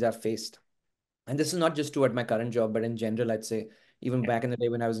kinds of things I've faced. And this is not just true at my current job, but in general, I'd say even back in the day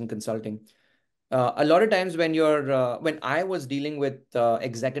when I was in consulting. A lot of times when I was dealing with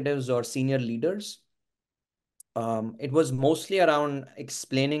executives or senior leaders, it was mostly around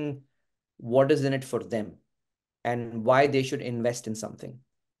explaining what is in it for them and why they should invest in something.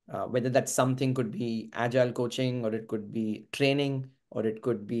 Whether that something could be agile coaching, or it could be training, or it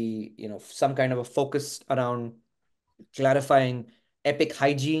could be, some kind of a focus around clarifying epic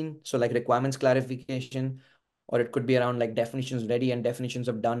hygiene, so like requirements clarification, or it could be around like definitions ready and definitions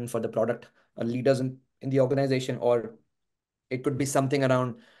of done for the product leaders in the organization, or it could be something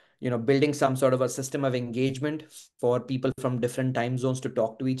around building some sort of a system of engagement for people from different time zones to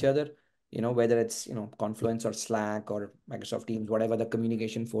talk to each other, whether it's Confluence or Slack or Microsoft Teams, whatever the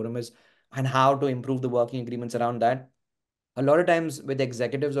communication forum is, and how to improve the working agreements around that. A lot of times with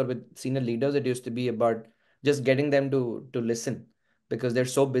executives or with senior leaders, it used to be about just getting them to listen, because they're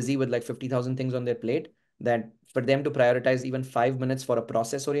so busy with like 50,000 things on their plate that for them to prioritize even 5 minutes for a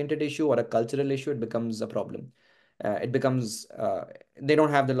process oriented issue or a cultural issue, it becomes a problem. It becomes they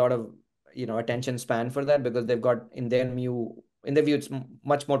don't have the lot of attention span for that, because they've got in their view it's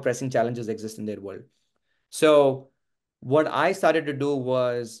much more pressing challenges exist in their world. So what I started to do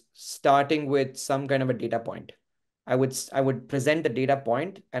was starting with some kind of a data point. I would present the data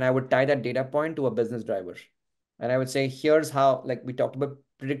point and I would tie that data point to a business driver. And I would say, here's how, like we talked about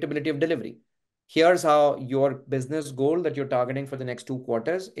predictability of delivery. Here's how your business goal that you're targeting for the next 2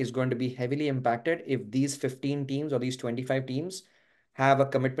 quarters is going to be heavily impacted if these 15 teams or these 25 teams have a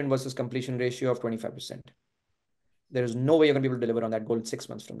commitment versus completion ratio of 25%. There is no way you're going to be able to deliver on that goal 6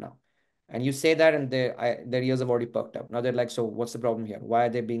 months from now. And you say that, and their ears have already perked up. Now they're like, so what's the problem here? Why are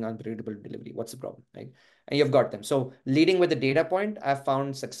they being unpredictable delivery? What's the problem? Right? And you've got them. So leading with the data point, I've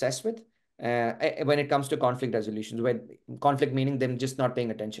found success with when it comes to conflict resolutions, where conflict meaning them just not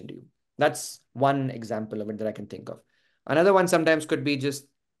paying attention to you. That's one example of it that I can think of. Another one sometimes could be just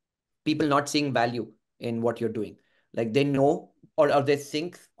people not seeing value in what you're doing. Like they know, or they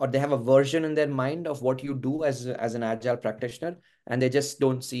think, or they have a version in their mind of what you do as an agile practitioner, and they just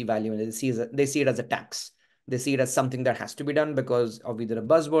don't see value in it. They see it as a tax. They see it as something that has to be done because of either a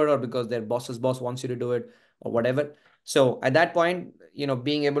buzzword or because their boss's boss wants you to do it or whatever. So at that point,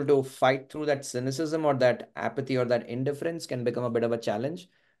 being able to fight through that cynicism or that apathy or that indifference can become a bit of a challenge.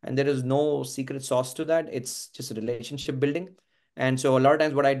 And there is no secret sauce to that. It's just relationship building. And so a lot of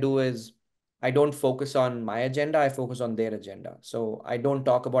times what I do is I don't focus on my agenda, I focus on their agenda. So I don't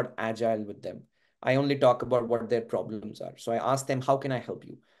talk about agile with them. I only talk about what their problems are. So I ask them, how can I help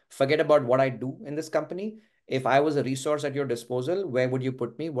you? Forget about what I do in this company. If I was a resource at your disposal, where would you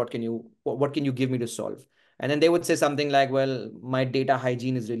put me? What can you give me to solve? And then they would say something like, well, my data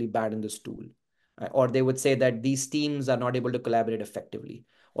hygiene is really bad in this tool. Or they would say that these teams are not able to collaborate effectively,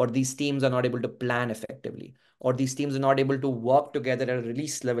 or these teams are not able to plan effectively, or these teams are not able to work together at a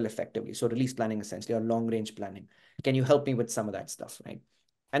release level effectively. So release planning essentially, or long range planning. Can you help me with some of that stuff, right?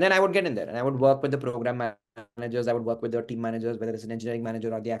 And then I would get in there and I would work with the program managers. I would work with the team managers, whether it's an engineering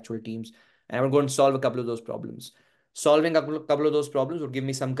manager or the actual teams. And I would go and solve a couple of those problems. Solving a couple of those problems would give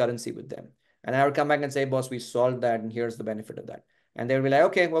me some currency with them. And I would come back and say, boss, we solved that, and here's the benefit of that. And they would be like,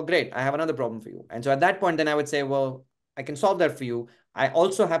 okay, well, great. I have another problem for you. And so at that point, then I would say, well, I can solve that for you. I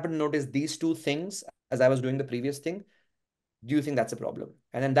also happen to notice these two things as I was doing the previous thing. Do you think that's a problem?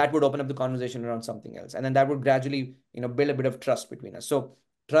 And then that would open up the conversation around something else. And then that would gradually, build a bit of trust between us. So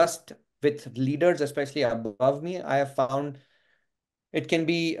trust with leaders, especially above me, I have found it can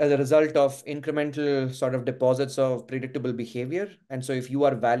be as a result of incremental sort of deposits of predictable behavior. And so if you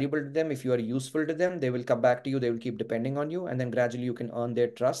are valuable to them, if you are useful to them, they will come back to you, they will keep depending on you. And then gradually you can earn their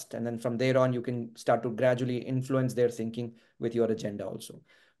trust. And then from there on, you can start to gradually influence their thinking with your agenda also.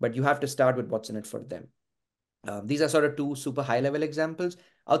 But you have to start with what's in it for them. These are sort of two super high level examples.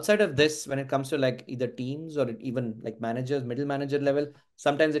 Outside of this, when it comes to like either teams or even like managers, middle manager level,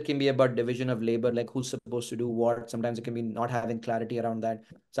 sometimes it can be about division of labor, like who's supposed to do what. Sometimes it can be not having clarity around that.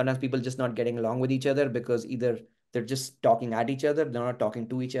 Sometimes people just not getting along with each other because either they're just talking at each other, they're not talking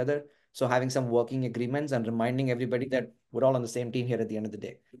to each other. So having some working agreements and reminding everybody that we're all on the same team here at the end of the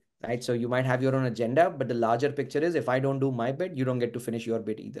day, right? So you might have your own agenda, but the larger picture is if I don't do my bit, you don't get to finish your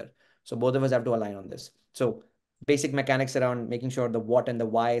bit either. So both of us have to align on this. So basic mechanics around making sure the what and the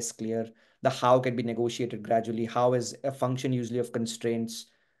why is clear, the how can be negotiated gradually, how is a function usually of constraints.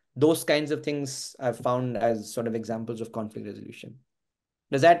 Those kinds of things I've found as sort of examples of conflict resolution.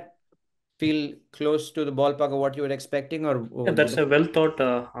 Does that feel close to the ballpark of what you were expecting, or Yeah, would you that's look? a well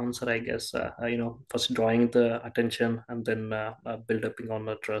thought answer, I guess. First drawing the attention and then build up on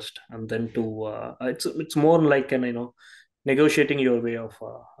the trust, and then to it's more like an negotiating your way of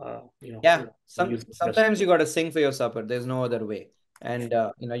Yeah, using trust. sometimes you got to sing for your supper. There's no other way. And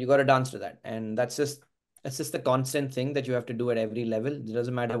you got to dance to that. And that's just the constant thing that you have to do at every level. It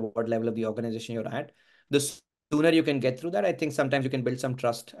doesn't matter what level of the organization you're at. The sooner you can get through that, I think sometimes you can build some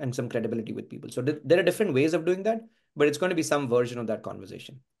trust and some credibility with people. So there are different ways of doing that, but it's going to be some version of that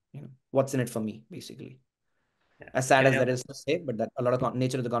conversation. What's in it for me, basically. Yeah. As sad Can as I that is to say, but that a lot of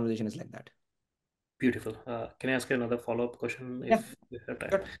nature of the conversation is like that. Beautiful. Can I ask you another follow-up question Yeah, if you have time?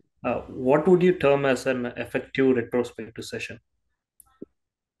 sure. What would you term as an effective retrospective session?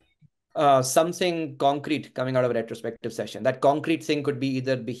 Something concrete coming out of a retrospective session. That concrete thing could be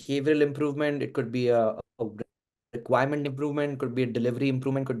either behavioral improvement, it could be a requirement improvement, could be a delivery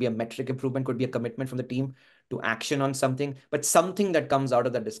improvement, could be a metric improvement, could be a commitment from the team to action on something, but something that comes out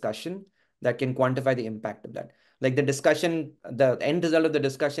of that discussion that can quantify the impact of that. Like the discussion, the end result of the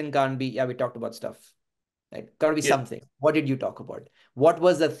discussion can't be, yeah, we talked about stuff. Right? Got to be Yeah. something. What did you talk about? What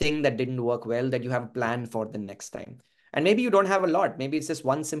was the thing that didn't work well that you have a plan for the next time? And maybe you don't have a lot. Maybe it's just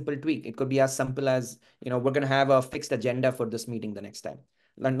one simple tweak. It could be as simple as, we're going to have a fixed agenda for this meeting the next time.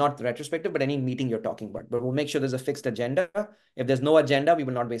 Not retrospective, but any meeting you're talking about. But we'll make sure there's a fixed agenda. If there's no agenda, we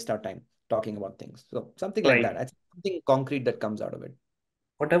will not waste our time talking about things. So something like that. Right. I think something concrete that comes out of it.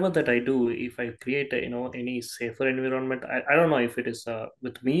 Whatever that I do, if I create any safer environment, I don't know if it is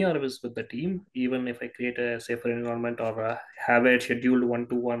with me or is with the team. Even if I create a safer environment or have a scheduled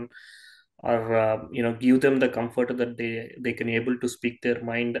one-to-one, or give them the comfort that they can able to speak their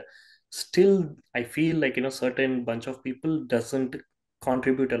mind, still I feel like certain bunch of people doesn't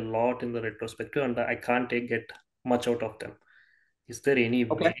contribute a lot in the retrospective, and I can't get much out of them. Is there any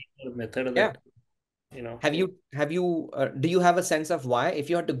Okay. way or method Yeah. that Do you have a sense of why? If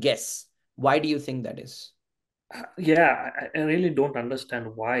you had to guess, why do you think that is? Yeah, I really don't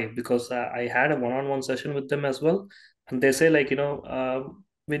understand why, because I had a one-on-one session with them as well, and they say like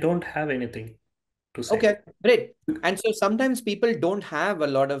we don't have anything to say. Okay, great. And so sometimes people don't have a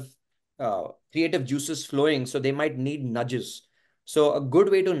lot of creative juices flowing, so they might need nudges. So a good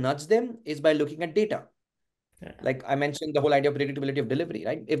way to nudge them is by looking at data. Yeah. Like I mentioned, the whole idea of predictability of delivery,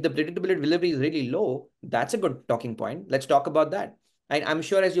 right? If the predictability of delivery is really low, that's a good talking point. Let's talk about that. I'm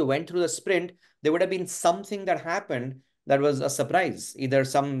sure as you went through the sprint, there would have been something that happened that was a surprise. Either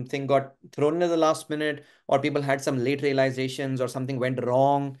something got thrown in at the last minute, or people had some late realizations, or something went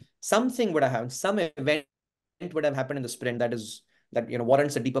wrong. Something would have happened. Some event would have happened in the sprint that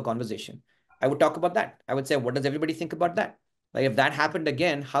warrants a deeper conversation. I would talk about that. I would say, what does everybody think about that? Like if that happened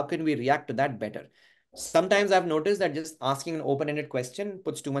again, how can we react to that better? Sometimes I've noticed that just asking an open-ended question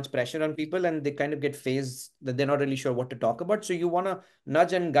puts too much pressure on people, and they kind of get phased that they're not really sure what to talk about. So you want to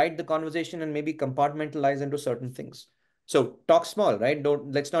nudge and guide the conversation and maybe compartmentalize into certain things. So talk small, right?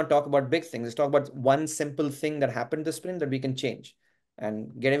 Let's not talk about big things. Let's talk about one simple thing that happened this sprint that we can change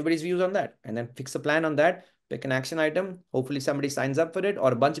and get everybody's views on that, and then fix a plan on that, pick an action item. Hopefully somebody signs up for it,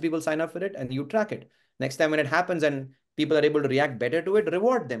 or a bunch of people sign up for it, and you track it. Next time when it happens and people are able to react better to it,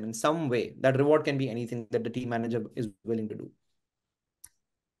 reward them in some way. That reward can be anything that the team manager is willing to do.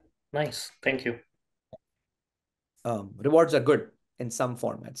 Nice. Thank you. Rewards are good in some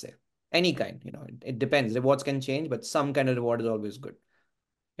form, I'd say. Any kind, it depends. Rewards can change, but some kind of reward is always good.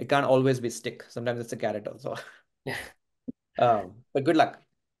 It can't always be stick. Sometimes it's a carrot also. But good luck.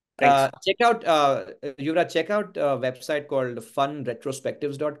 Check out a website called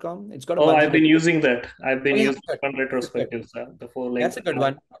funretrospectives.com. It's got a bunch I've of been using that. I've been yeah, using fun retrospectives before. That's a good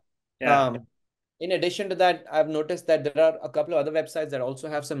one. Yeah. In addition to that, I've noticed that there are a couple of other websites that also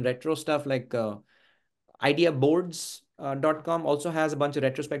have some retro stuff, like ideaboards.com also has a bunch of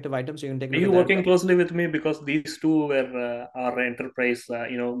retrospective items, so you can take a Are look you at that. working closely with me, because these two were our enterprise,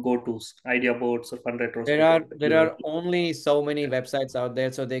 go-tos, idea boards or fun retrospectives? There are only so many websites out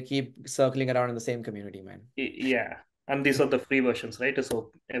there, so they keep circling around in the same community, man. Yeah, and these are the free versions, right? So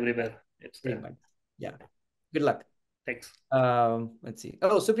everywhere it's there. Yeah. Good luck. Thanks. Let's see.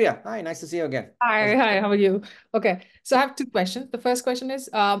 Oh, Supriya. Hi, nice to see you again. Hi, how are you? Okay, so I have two questions. The first question is,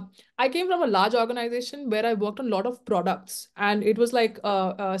 I came from a large organization where I worked on a lot of products, and it was like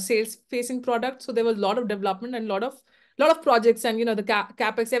a sales-facing product. So there was a lot of development and a lot of projects, and the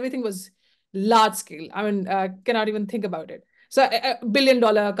capex, everything was large scale. I mean, cannot even think about it. So a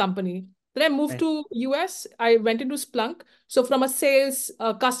billion-dollar company. Then I moved to US. I went into Splunk. So from a sales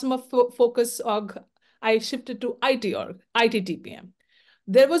customer focus org, I shifted to IT org, IT TPM.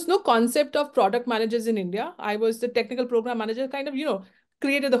 There was no concept of product managers in India. I was the technical program manager, kind of,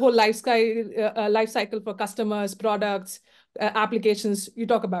 created the whole life cycle for customers, products, applications. You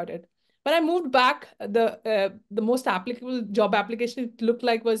talk about it. When I moved back, the most applicable job application it looked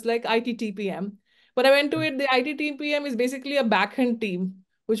like was like IT TPM. When I went to it, the IT TPM is basically a backend team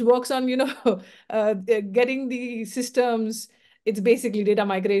which works on, getting the systems. It's basically data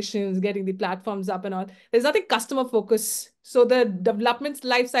migrations, getting the platforms up and all. There's nothing customer focus. So the development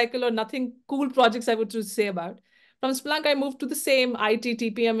life cycle or nothing cool projects I would just say about. From Splunk, I moved to the same IT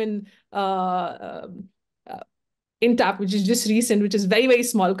TPM in Intap, which is just recent, which is very, very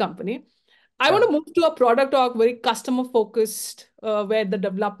small company. I want to move to a product org, very customer focused, where the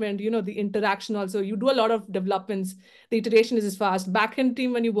development, the interaction also, you do a lot of developments. The iteration is fast. Backend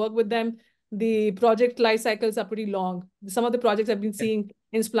team, when you work with them, the project life cycles are pretty long. Some of the projects I've been seeing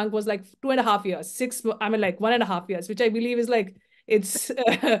in Splunk was like 2.5 years, like 1.5 years, which I believe is like, it's,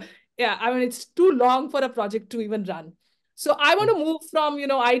 it's too long for a project to even run. So I want to move from, IT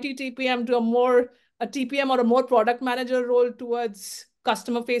TPM to a TPM or a more product manager role towards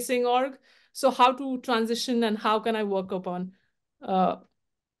customer facing org. So how to transition and how can I work upon?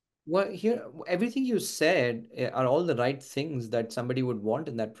 Well, here, everything you said are all the right things that somebody would want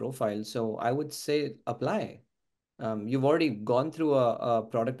in that profile. So I would say apply. You've already gone through a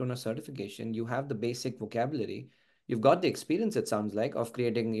product owner certification. You have the basic vocabulary. You've got the experience, it sounds like, of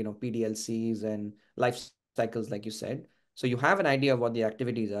creating, PDLCs and life cycles, like you said. So you have an idea of what the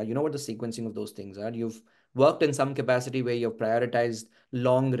activities are. You know what the sequencing of those things are. You've worked in some capacity where you've prioritized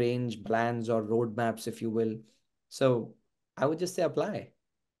long range plans or roadmaps, if you will. So I would just say apply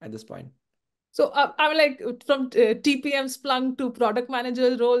at this point. So I'm like from TPM Splunk to product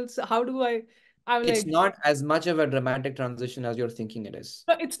manager roles. How do it's not as much of a dramatic transition as you're thinking it is.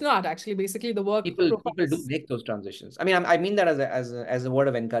 No, it's not actually. Basically, the work people do make those transitions. I mean, I mean that as a word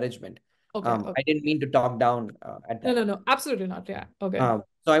of encouragement. Okay, okay. I didn't mean to talk down at that. No, absolutely not. Yeah. Okay.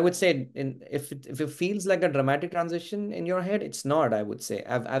 So I would say, if it feels like a dramatic transition in your head, it's not. I would say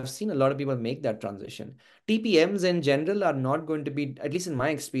I've seen a lot of people make that transition. TPMs in general are not going to be, at least in my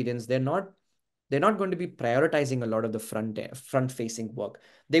experience, they're not going to be prioritizing a lot of the front facing work.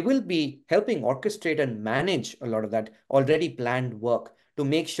 They will be helping orchestrate and manage a lot of that already planned work to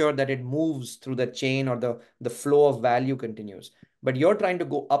make sure that it moves through the chain, or the flow of value continues. But you're trying to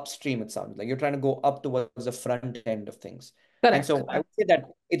go upstream, it sounds like. You're trying to go up towards the front end of things. And Correct. so I would say that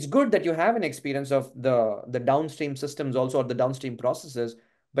it's good that you have an experience of the downstream systems also, or the downstream processes.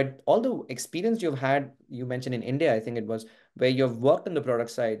 But all the experience you've had, you mentioned in India, I think it was, where you've worked on the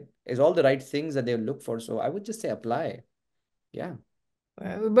product side, is all the right things that they look for. So I would just say apply. Yeah.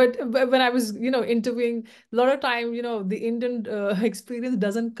 But when I was, interviewing, a lot of time, the Indian experience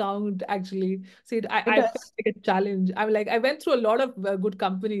doesn't count actually. See, It I felt does. like a challenge. I'm like, I went through a lot of good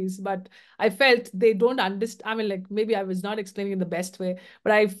companies, but I felt they don't understand. I mean, like maybe I was not explaining in the best way,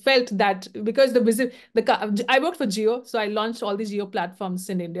 but I felt that because I worked for Geo, so I launched all these Geo platforms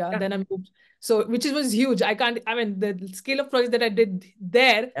in India. Yeah. Then I moved, so which was huge. I mean, the scale of projects that I did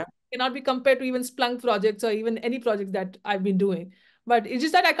there Yeah. cannot be compared to even Splunk projects or even any projects that I've been doing. But it's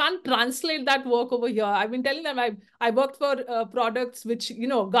just that I can't translate that work over here. I've been telling them I worked for products which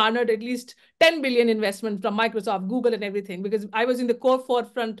garnered at least 10 billion investment from Microsoft, Google, and everything, because I was in the core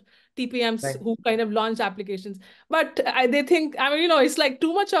forefront TPMs Right. who kind of launch applications. But they think, I mean, it's like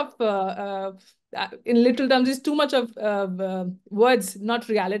too much of in little terms, it's too much of words, not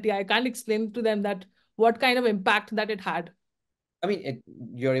reality. I can't explain to them that what kind of impact that it had. I mean,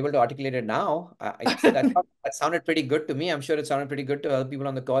 you're able to articulate it now. That sounded pretty good to me. I'm sure it sounded pretty good to other people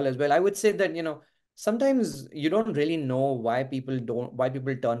on the call as well. I would say that, sometimes you don't really know why people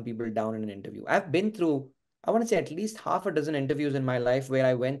turn people down in an interview. I've been through, I want to say, at least half a dozen interviews in my life where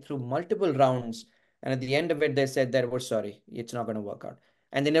I went through multiple rounds. And at the end of it, they said that we're sorry, it's not going to work out.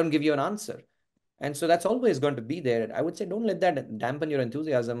 And they don't give you an answer. And so that's always going to be there. I would say don't let that dampen your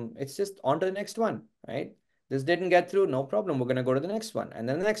enthusiasm. It's just on to the next one, right? This didn't get through, no problem. We're going to go to the next one, and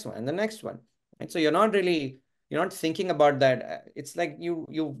then the next one, and the next one. Right? So you're not thinking about that. It's like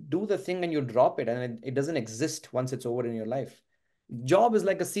you do the thing and you drop it, and it doesn't exist once it's over in your life. Job is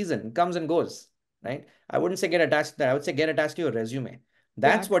like a season, comes and goes, right? I wouldn't say get attached to that. I would say get attached to your resume. Yeah,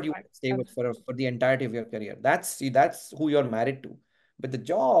 That's what you correct. stay with for the entirety of your career. That's who you're married to. But the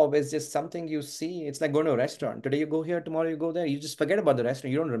job is just something you see. It's like going to a restaurant. Today you go here, tomorrow you go there. You just forget about the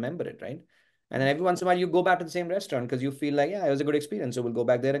restaurant. You don't remember it, right? And then every once in a while you go back to the same restaurant because you feel like, yeah, it was a good experience, so we'll go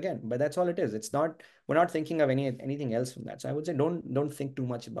back there again. But that's all it is. It's not, we're not thinking of anything else from that. So I would say don't think too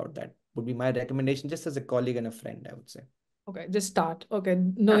much about that. Would be my recommendation, just as a colleague and a friend, I would say. Okay, just start. Okay,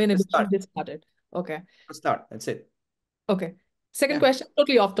 no Yeah, just inhibition, start. just started. Okay. Just start. That's it. Okay. Second Yeah. question,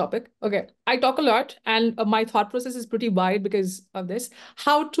 totally off topic. Okay. I talk a lot and my thought process is pretty wide because of this.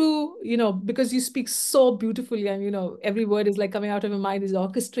 How to, because you speak so beautifully and, every word is like coming out of your mind is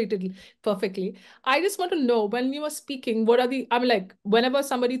orchestrated perfectly. I just want to know when you are speaking, I'm like, whenever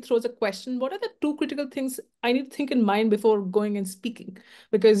somebody throws a question, what are the two critical things I need to think in mind before going and speaking?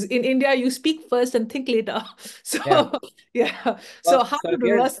 Because in India, you speak first and think later. So, Yeah. yeah. So Well, how so to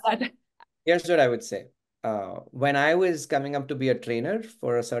reverse that? here's what I would say. When I was coming up to be a trainer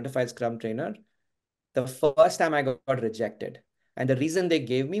for a certified Scrum trainer, the first time I got rejected. And the reason they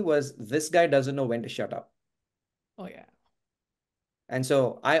gave me was this guy doesn't know when to shut up. Oh, yeah. And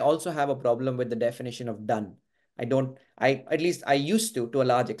so I also have a problem with the definition of done. At least I used to a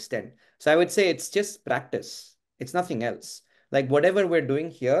large extent. So I would say it's just practice. It's nothing else. Like whatever we're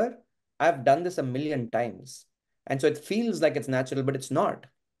doing here, I've done this a million times. And so it feels like it's natural, but it's not.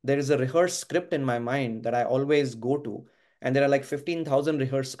 There is a rehearsed script in my mind that I always go to. And there are like 15,000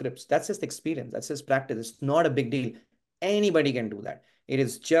 rehearsed scripts. That's just experience. That's just practice. It's not a big deal. Anybody can do that. It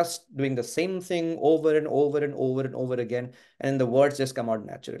is just doing the same thing over and over and over and over again, and the words just come out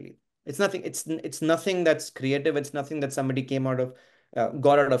naturally. It's nothing that's creative. It's nothing that somebody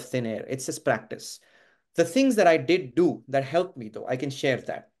got out of thin air. It's just practice. The things that I did do that helped me, though, I can share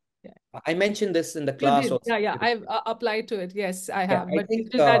that. Yeah. I mentioned this in the You class did. also. Yeah. I've applied to it. Yes, I Yeah, have. I But it's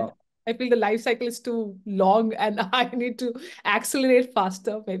think just that I feel the life cycle is too long and I need to accelerate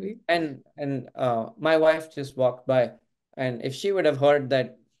faster, maybe. and my wife just walked by, and if she would have heard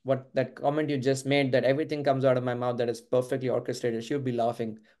that comment you just made, that everything comes out of my mouth that is perfectly orchestrated, she would be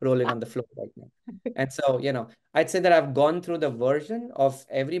laughing, rolling on the floor right now. And so, I'd say that I've gone through the version of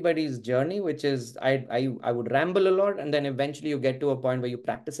everybody's journey, which is I would ramble a lot, and then eventually you get to a point where you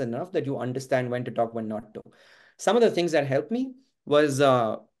practice enough that you understand when to talk, when not to. Some of the things that helped me was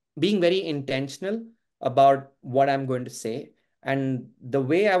being very intentional about what I'm going to say. And the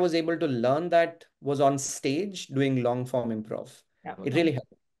way I was able to learn that was on stage doing long form improv. Yeah, It really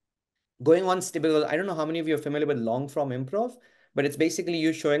helped. Going on stage, because I don't know how many of you are familiar with long form improv, but it's basically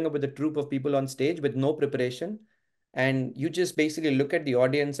you showing up with a troupe of people on stage with no preparation. And you just basically look at the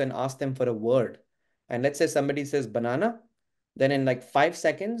audience and ask them for a word. And let's say somebody says banana, then in like 5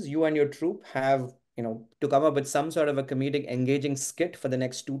 seconds, you and your troupe have, to come up with some sort of a comedic engaging skit for the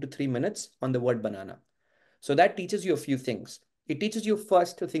next 2 to 3 minutes on the word banana. So that teaches you a few things. It teaches you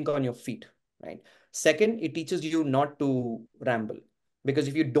first to think on your feet, right? Second, it teaches you not to ramble. Because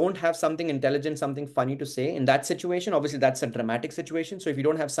if you don't have something intelligent, something funny to say in that situation, obviously that's a dramatic situation. So if you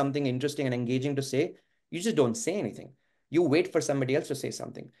don't have something interesting and engaging to say, you just don't say anything. You wait for somebody else to say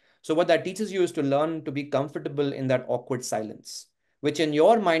something. So what that teaches you is to learn to be comfortable in that awkward silence, which in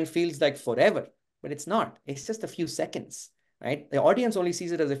your mind feels like forever, but it's not. It's just a few seconds, right? The audience only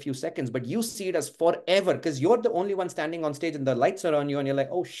sees it as a few seconds, but you see it as forever because you're the only one standing on stage and the lights are on you and you're like,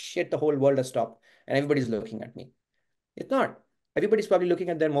 oh shit, the whole world has stopped and everybody's looking at me. It's not. Everybody's probably looking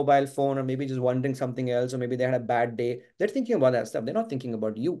at their mobile phone or maybe just wondering something else, or maybe they had a bad day. They're thinking about that stuff. They're not thinking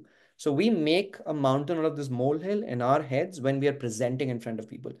about you. So we make a mountain out of this molehill in our heads when we are presenting in front of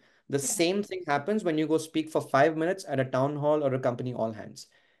people. The same thing happens when you go speak for 5 minutes at a town hall or a company all hands,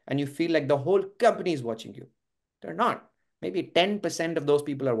 and you feel like the whole company is watching you. They're not. Maybe 10% of those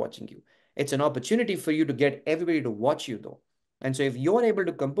people are watching you. It's an opportunity for you to get everybody to watch you though. And so if you're able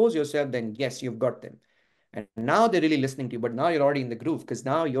to compose yourself, then yes, you've got them. And now they're really listening to you, but now you're already in the groove because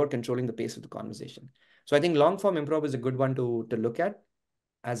now you're controlling the pace of the conversation. So I think long form improv is a good one to look at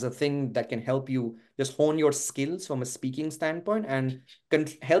as a thing that can help you just hone your skills from a speaking standpoint and can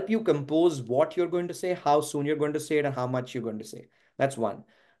help you compose what you're going to say, how soon you're going to say it, and how much you're going to say. That's one.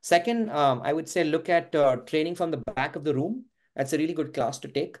 Second, I would say look at training from the back of the room. That's a really good class to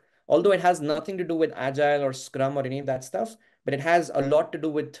take. Although it has nothing to do with Agile or Scrum or any of that stuff, but it has a lot to do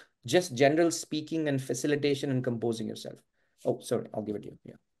with just general speaking and facilitation and composing yourself. Oh, sorry, I'll give it to you.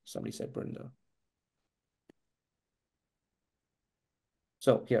 Yeah, somebody said put in the.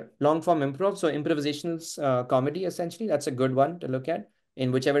 So here, long form improv. So improvisational comedy, essentially, that's a good one to look at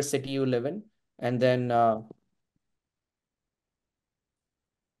in whichever city you live in. And then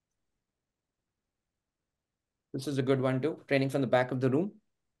this is a good one too, training from the back of the room.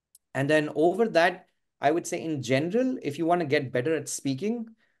 And then over that, I would say in general, if you want to get better at speaking,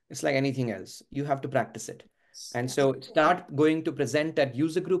 it's like anything else. You have to practice it. And so start going to present at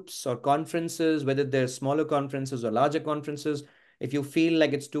user groups or conferences, whether they're smaller conferences or larger conferences. If you feel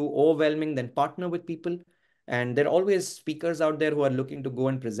like it's too overwhelming, then partner with people. And there are always speakers out there who are looking to go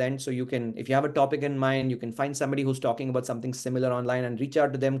and present. So you can, if you have a topic in mind, you can find somebody who's talking about something similar online and reach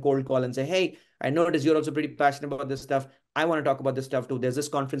out to them, cold call and say, hey, I noticed you're also pretty passionate about this stuff. I want to talk about this stuff too. There's this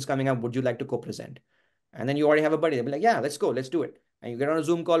conference coming up. Would you like to co-present? And then you already have a buddy. They'll be like, yeah, let's go. Let's do it. And you get on a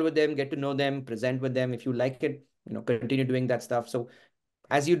Zoom call with them, get to know them, present with them. If you like it, continue doing that stuff. So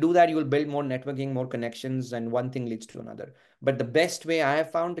as you do that, you will build more networking, more connections, and one thing leads to another. But the best way I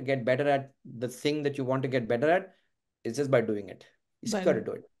have found to get better at the thing that you want to get better at is just by doing it. You just got to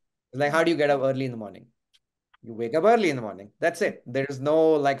do it. It's like, how do you get up early in the morning? You wake up early in the morning. That's it. There is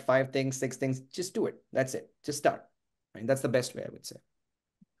no like 5 things, 6 things. Just do it. That's it. Just start. And that's the best way I would say.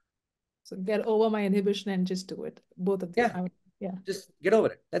 So get over my inhibition and just do it. Both of them. Yeah. Just get over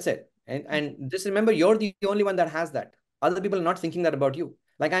it. That's it. And just remember, you're the only one that has that. Other people are not thinking that about you.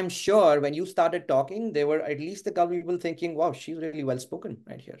 Like I'm sure when you started talking, there were at least a couple of people thinking, wow, she's really well spoken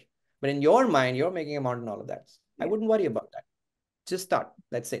right here. But in your mind, you're making a mountain all of that. I wouldn't worry about that. Just start.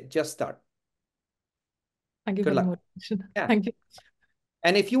 That's it. Just start. Thank you for the motivation. Yeah. Thank you.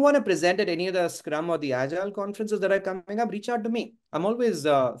 And if you want to present at any of the Scrum or the Agile conferences that are coming up, reach out to me. I'm always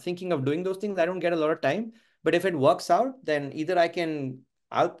thinking of doing those things. I don't get a lot of time, but if it works out, then either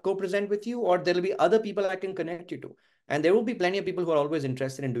I'll go present with you, or there'll be other people I can connect you to. And there will be plenty of people who are always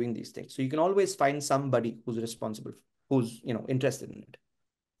interested in doing these things. So you can always find somebody who's responsible, who's interested in it.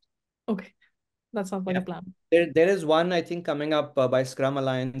 Okay. That sounds like a plan. There is one, I think, coming up by Scrum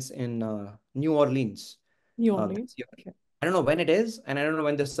Alliance in New Orleans. New Orleans. Okay. I don't know when it is, and I don't know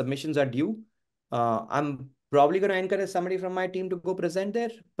when the submissions are due. I'm probably going to encourage somebody from my team to go present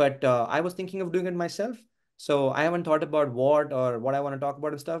there, but I was thinking of doing it myself. So I haven't thought about what I want to talk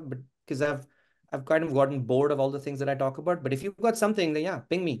about and stuff, but because I've kind of gotten bored of all the things that I talk about. But if you've got something, then yeah,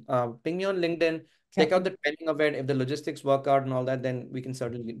 ping me on LinkedIn, check out the timing of it. If the logistics work out and all that, then we can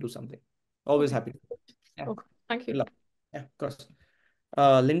certainly do something. Always happy to. Yeah. Okay. Thank you. Yeah, of course.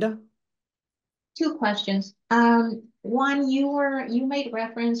 Linda? 2 questions. One, you made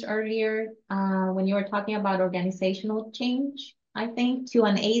reference earlier when you were talking about organizational change, I think, to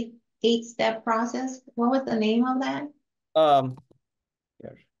an eight-step process. What was the name of that?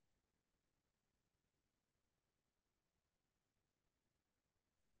 Here.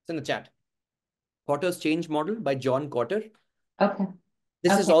 It's in the chat. Cotter's Change Model by John Cotter. Okay.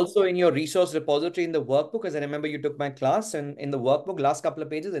 This is also in your resource repository in the workbook, as I remember you took my class, and in the workbook, last couple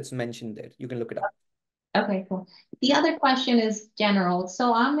of pages, it's mentioned there. You can look it up. Okay, cool. The other question is general.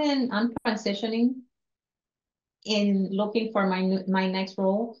 So I'm transitioning in looking for my next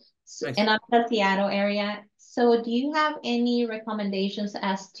role. Nice. And I'm in the Seattle area. So do you have any recommendations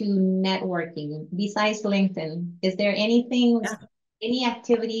as to networking besides LinkedIn? Is there anything, Yeah. any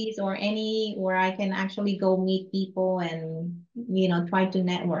activities or any where I can actually go meet people and, try to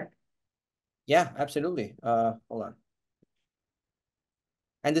network? Yeah, absolutely. Hold on.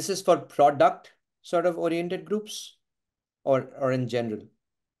 And this is for product sort of oriented groups or in general?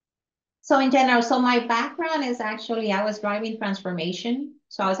 So in general, so my background is actually, I was driving transformation.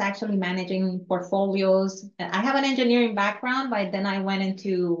 So I was actually managing portfolios. I have an engineering background, but then I went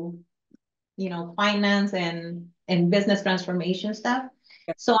into, finance and business transformation stuff.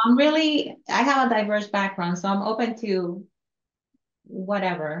 So I have a diverse background, so I'm open to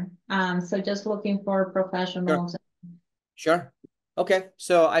whatever. So just looking for Sure. professionals. Sure. Okay.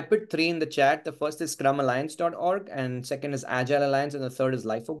 So I put three in the chat. The first is scrumalliance.org, and second is Agile Alliance, and the third is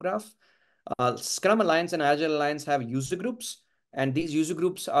Lifograph. Scrum Alliance and Agile Alliance have user groups, and these user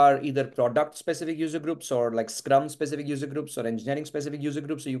groups are either product specific user groups or like Scrum specific user groups or engineering specific user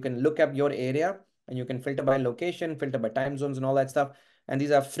groups. So you can look up your area and you can filter by location, filter by time zones and all that stuff. And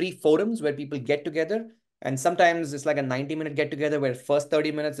these are free forums where people get together. And sometimes it's like a 90-minute get together where first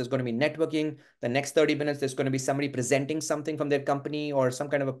 30 minutes there's going to be networking. The next 30 minutes, there's going to be somebody presenting something from their company or some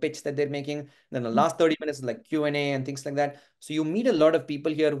kind of a pitch that they're making. Then the last 30 minutes is like Q&A and things like that. So you meet a lot of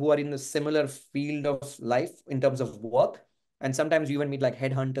people here who are in the similar field of life in terms of work. And sometimes you even meet like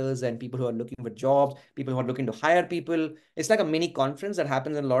headhunters and people who are looking for jobs, people who are looking to hire people. It's like a mini conference that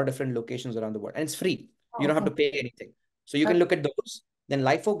happens in a lot of different locations around the world. And it's free. You don't have to pay anything. So you can look at those. Then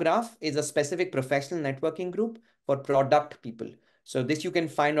Lifograph is a specific professional networking group for product people. So this you can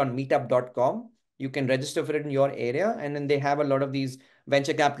find on meetup.com. You can register for it in your area. And then they have a lot of these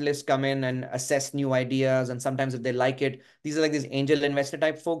venture capitalists come in and assess new ideas. And sometimes if they like it, these are like these angel investor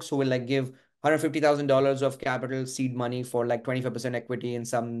type folks who will like give $150,000 of capital seed money for like 25% equity in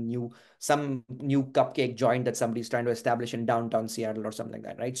some new cupcake joint that somebody's trying to establish in downtown Seattle or something like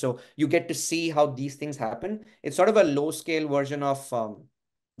that, right? So you get to see how these things happen. It's sort of a low scale version of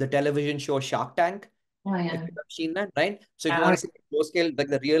the television show Shark Tank. Oh If yeah. you've ever seen that, right? So if you want to see low scale, like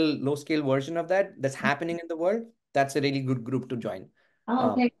the real low scale version of that's happening in the world, that's a really good group to join.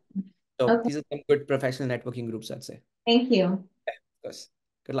 Oh, okay. So Okay. these are some good professional networking groups, I'd say. Thank you. Okay, of course.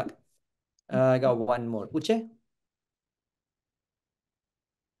 Good luck. I got one more. Uche?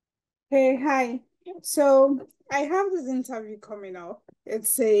 Hey, hi. So I have this interview coming up.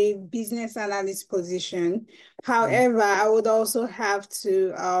 It's a business analyst position. However, I would also have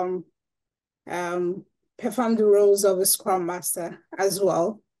to perform the roles of a scrum master as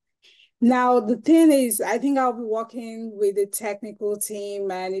well. Now, the thing is, I think I'll be working with the technical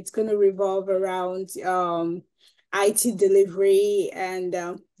team and it's going to revolve around IT delivery and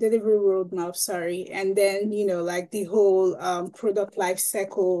delivery roadmap, sorry. And then, like the whole product life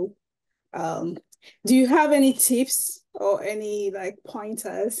cycle. Do you have any tips or any like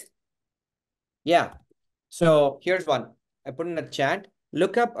pointers? Yeah. So here's one. I put in the chat.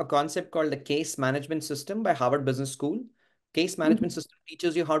 Look up a concept called the case management system by Harvard Business School. Case management system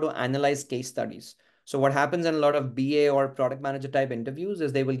teaches you how to analyze case studies. So what happens in a lot of BA or product manager type interviews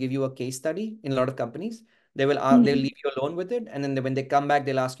is they will give you a case study in a lot of companies. They'll leave you alone with it. And then when they come back,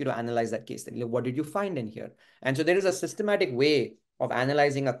 they'll ask you to analyze that case study. Like, what did you find in here? And so there is a systematic way of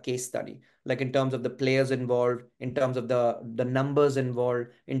analyzing a case study, like in terms of the players involved, in terms of the numbers involved,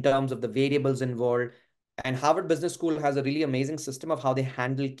 in terms of the variables involved. And Harvard Business School has a really amazing system of how they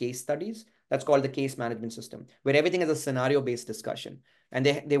handle case studies. That's called the case management system, where everything is a scenario-based discussion. And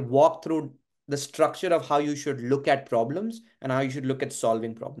they walk through the structure of how you should look at problems and how you should look at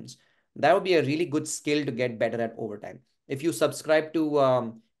solving problems. That would be a really good skill to get better at over time. If you subscribe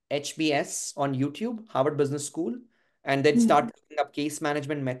to HBS on YouTube, Harvard Business School, and then start looking up case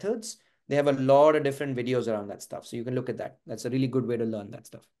management methods, they have a lot of different videos around that stuff. So you can look at that. That's a really good way to learn that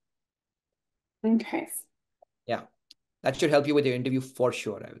stuff. Okay. Yeah, that should help you with your interview for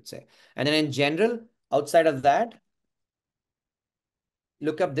sure, I would say. And then in general, outside of that,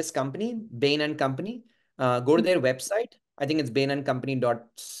 look up this company, Bain and Company. Go to their website. I think it's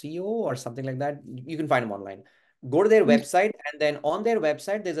bainandcompany.co or something like that. You can find them online. Go to their website, and then on their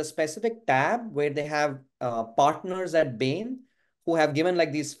website, there's a specific tab where they have partners at Bain who have given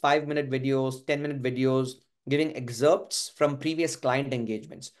like these 5-minute videos, 10-minute videos, giving excerpts from previous client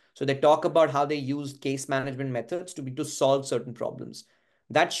engagements. So they talk about how they used case management methods to solve certain problems.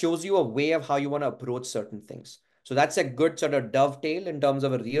 That shows you a way of how you want to approach certain things. So that's a good sort of dovetail in terms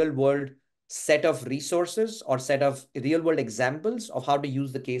of a real world set of resources or set of real world examples of how to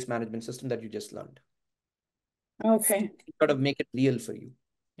use the case management system that you just learned. Okay. Sort of make it real for you,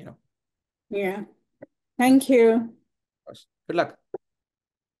 you know. Yeah. Thank you. Of course. Good luck.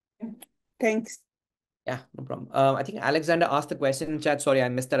 Thanks. Yeah, no problem. I think Alexander asked the question in chat. Sorry, I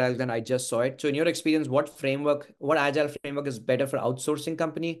missed that, Alexander. I just saw it. So in your experience, what agile framework is better for outsourcing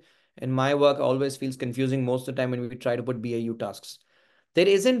company? In my work, always feels confusing most of the time when we try to put BAU tasks. There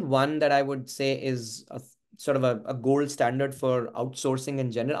isn't one that I would say is sort of a gold standard for outsourcing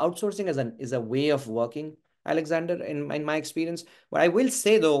in general. Outsourcing is a way of working, Alexander, in my experience. What I will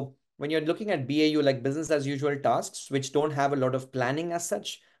say though, when you're looking at BAU, like business as usual tasks, which don't have a lot of planning as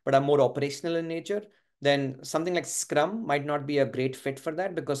such, but are more operational in nature, then something like Scrum might not be a great fit for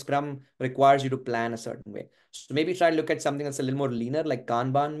that because Scrum requires you to plan a certain way. So maybe try to look at something that's a little more leaner, like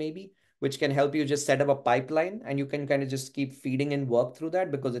Kanban maybe, which can help you just set up a pipeline and you can kind of just keep feeding in work through that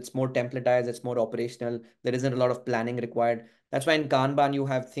because it's more templatized, it's more operational. There isn't a lot of planning required. That's why in Kanban, you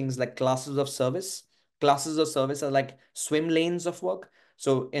have things like classes of service. Classes of service are like swim lanes of work.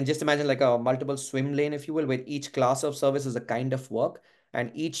 So, and just imagine like a multiple swim lane, if you will, where each class of service is a kind of work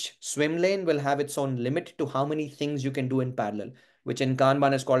and each swim lane will have its own limit to how many things you can do in parallel, which in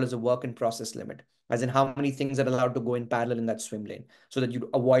Kanban is called as a work in process limit, as in how many things are allowed to go in parallel in that swim lane so that you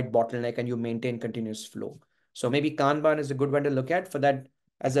avoid bottleneck and you maintain continuous flow. So maybe Kanban is a good one to look at for that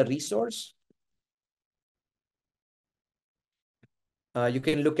as a resource. You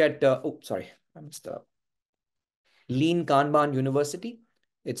can look at, oh, sorry, I missed Lean Kanban University.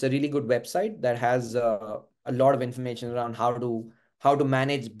 It's a really good website that has a lot of information around how to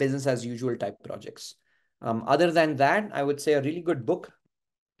manage business as usual type projects. Other than that, I would say a really good book.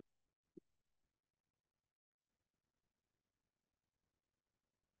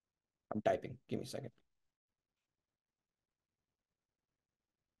 I'm typing. Give me a second.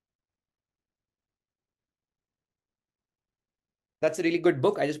 That's a really good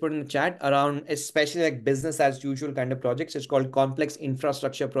book. I just put in the chat around, especially like business as usual kind of projects. It's called Complex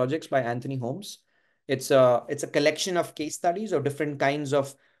Infrastructure Projects by Anthony Holmes. It's a collection of case studies of different kinds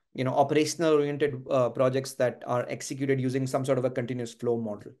of operational oriented projects that are executed using some sort of a continuous flow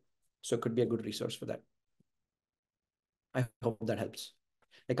model. So it could be a good resource for that. I hope that helps.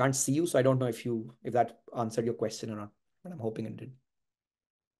 I can't see you, so I don't know if that answered your question or not, but I'm hoping it did.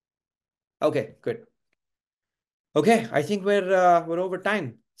 Okay, good. Okay, I think we're over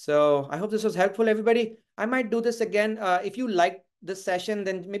time. So I hope this was helpful, everybody. I might do this again. If you liked this session,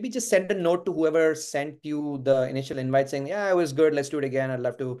 then maybe just send a note to whoever sent you the initial invite saying, yeah, it was good. Let's do it again. I'd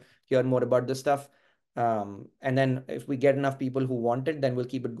love to hear more about this stuff. And then if we get enough people who want it, then we'll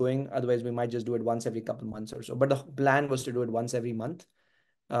keep it going. Otherwise, we might just do it once every couple months or so. But the plan was to do it once every month.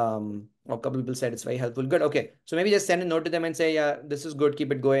 A couple people said it's very helpful. Good. Okay. So maybe just send a note to them and say, yeah, this is good.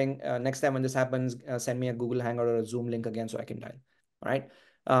 Keep it going. Next time when this happens, send me a Google Hangout or a Zoom link again so I can dial. All right.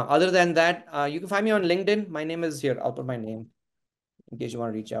 Other than that, you can find me on LinkedIn. My name is here. I'll put my name in case you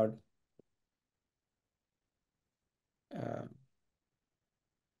want to reach out.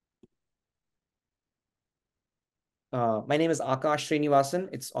 My name is Akash Srinivasan.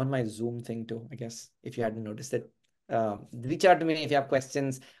 It's on my Zoom thing too, I guess, if you hadn't noticed it. Reach out to me if you have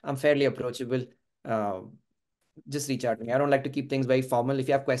questions. I'm fairly approachable. Just reach out to me. I don't like to keep things very formal. If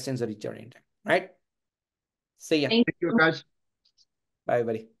you have questions, reach out anytime. Right? See ya. Thank Thank you, Akash. Bye,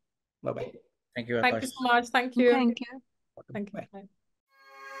 everybody. Bye-bye. Thank you, Thank you Akash. so much. Thank you. Thank you. Thank you. Bye. Bye.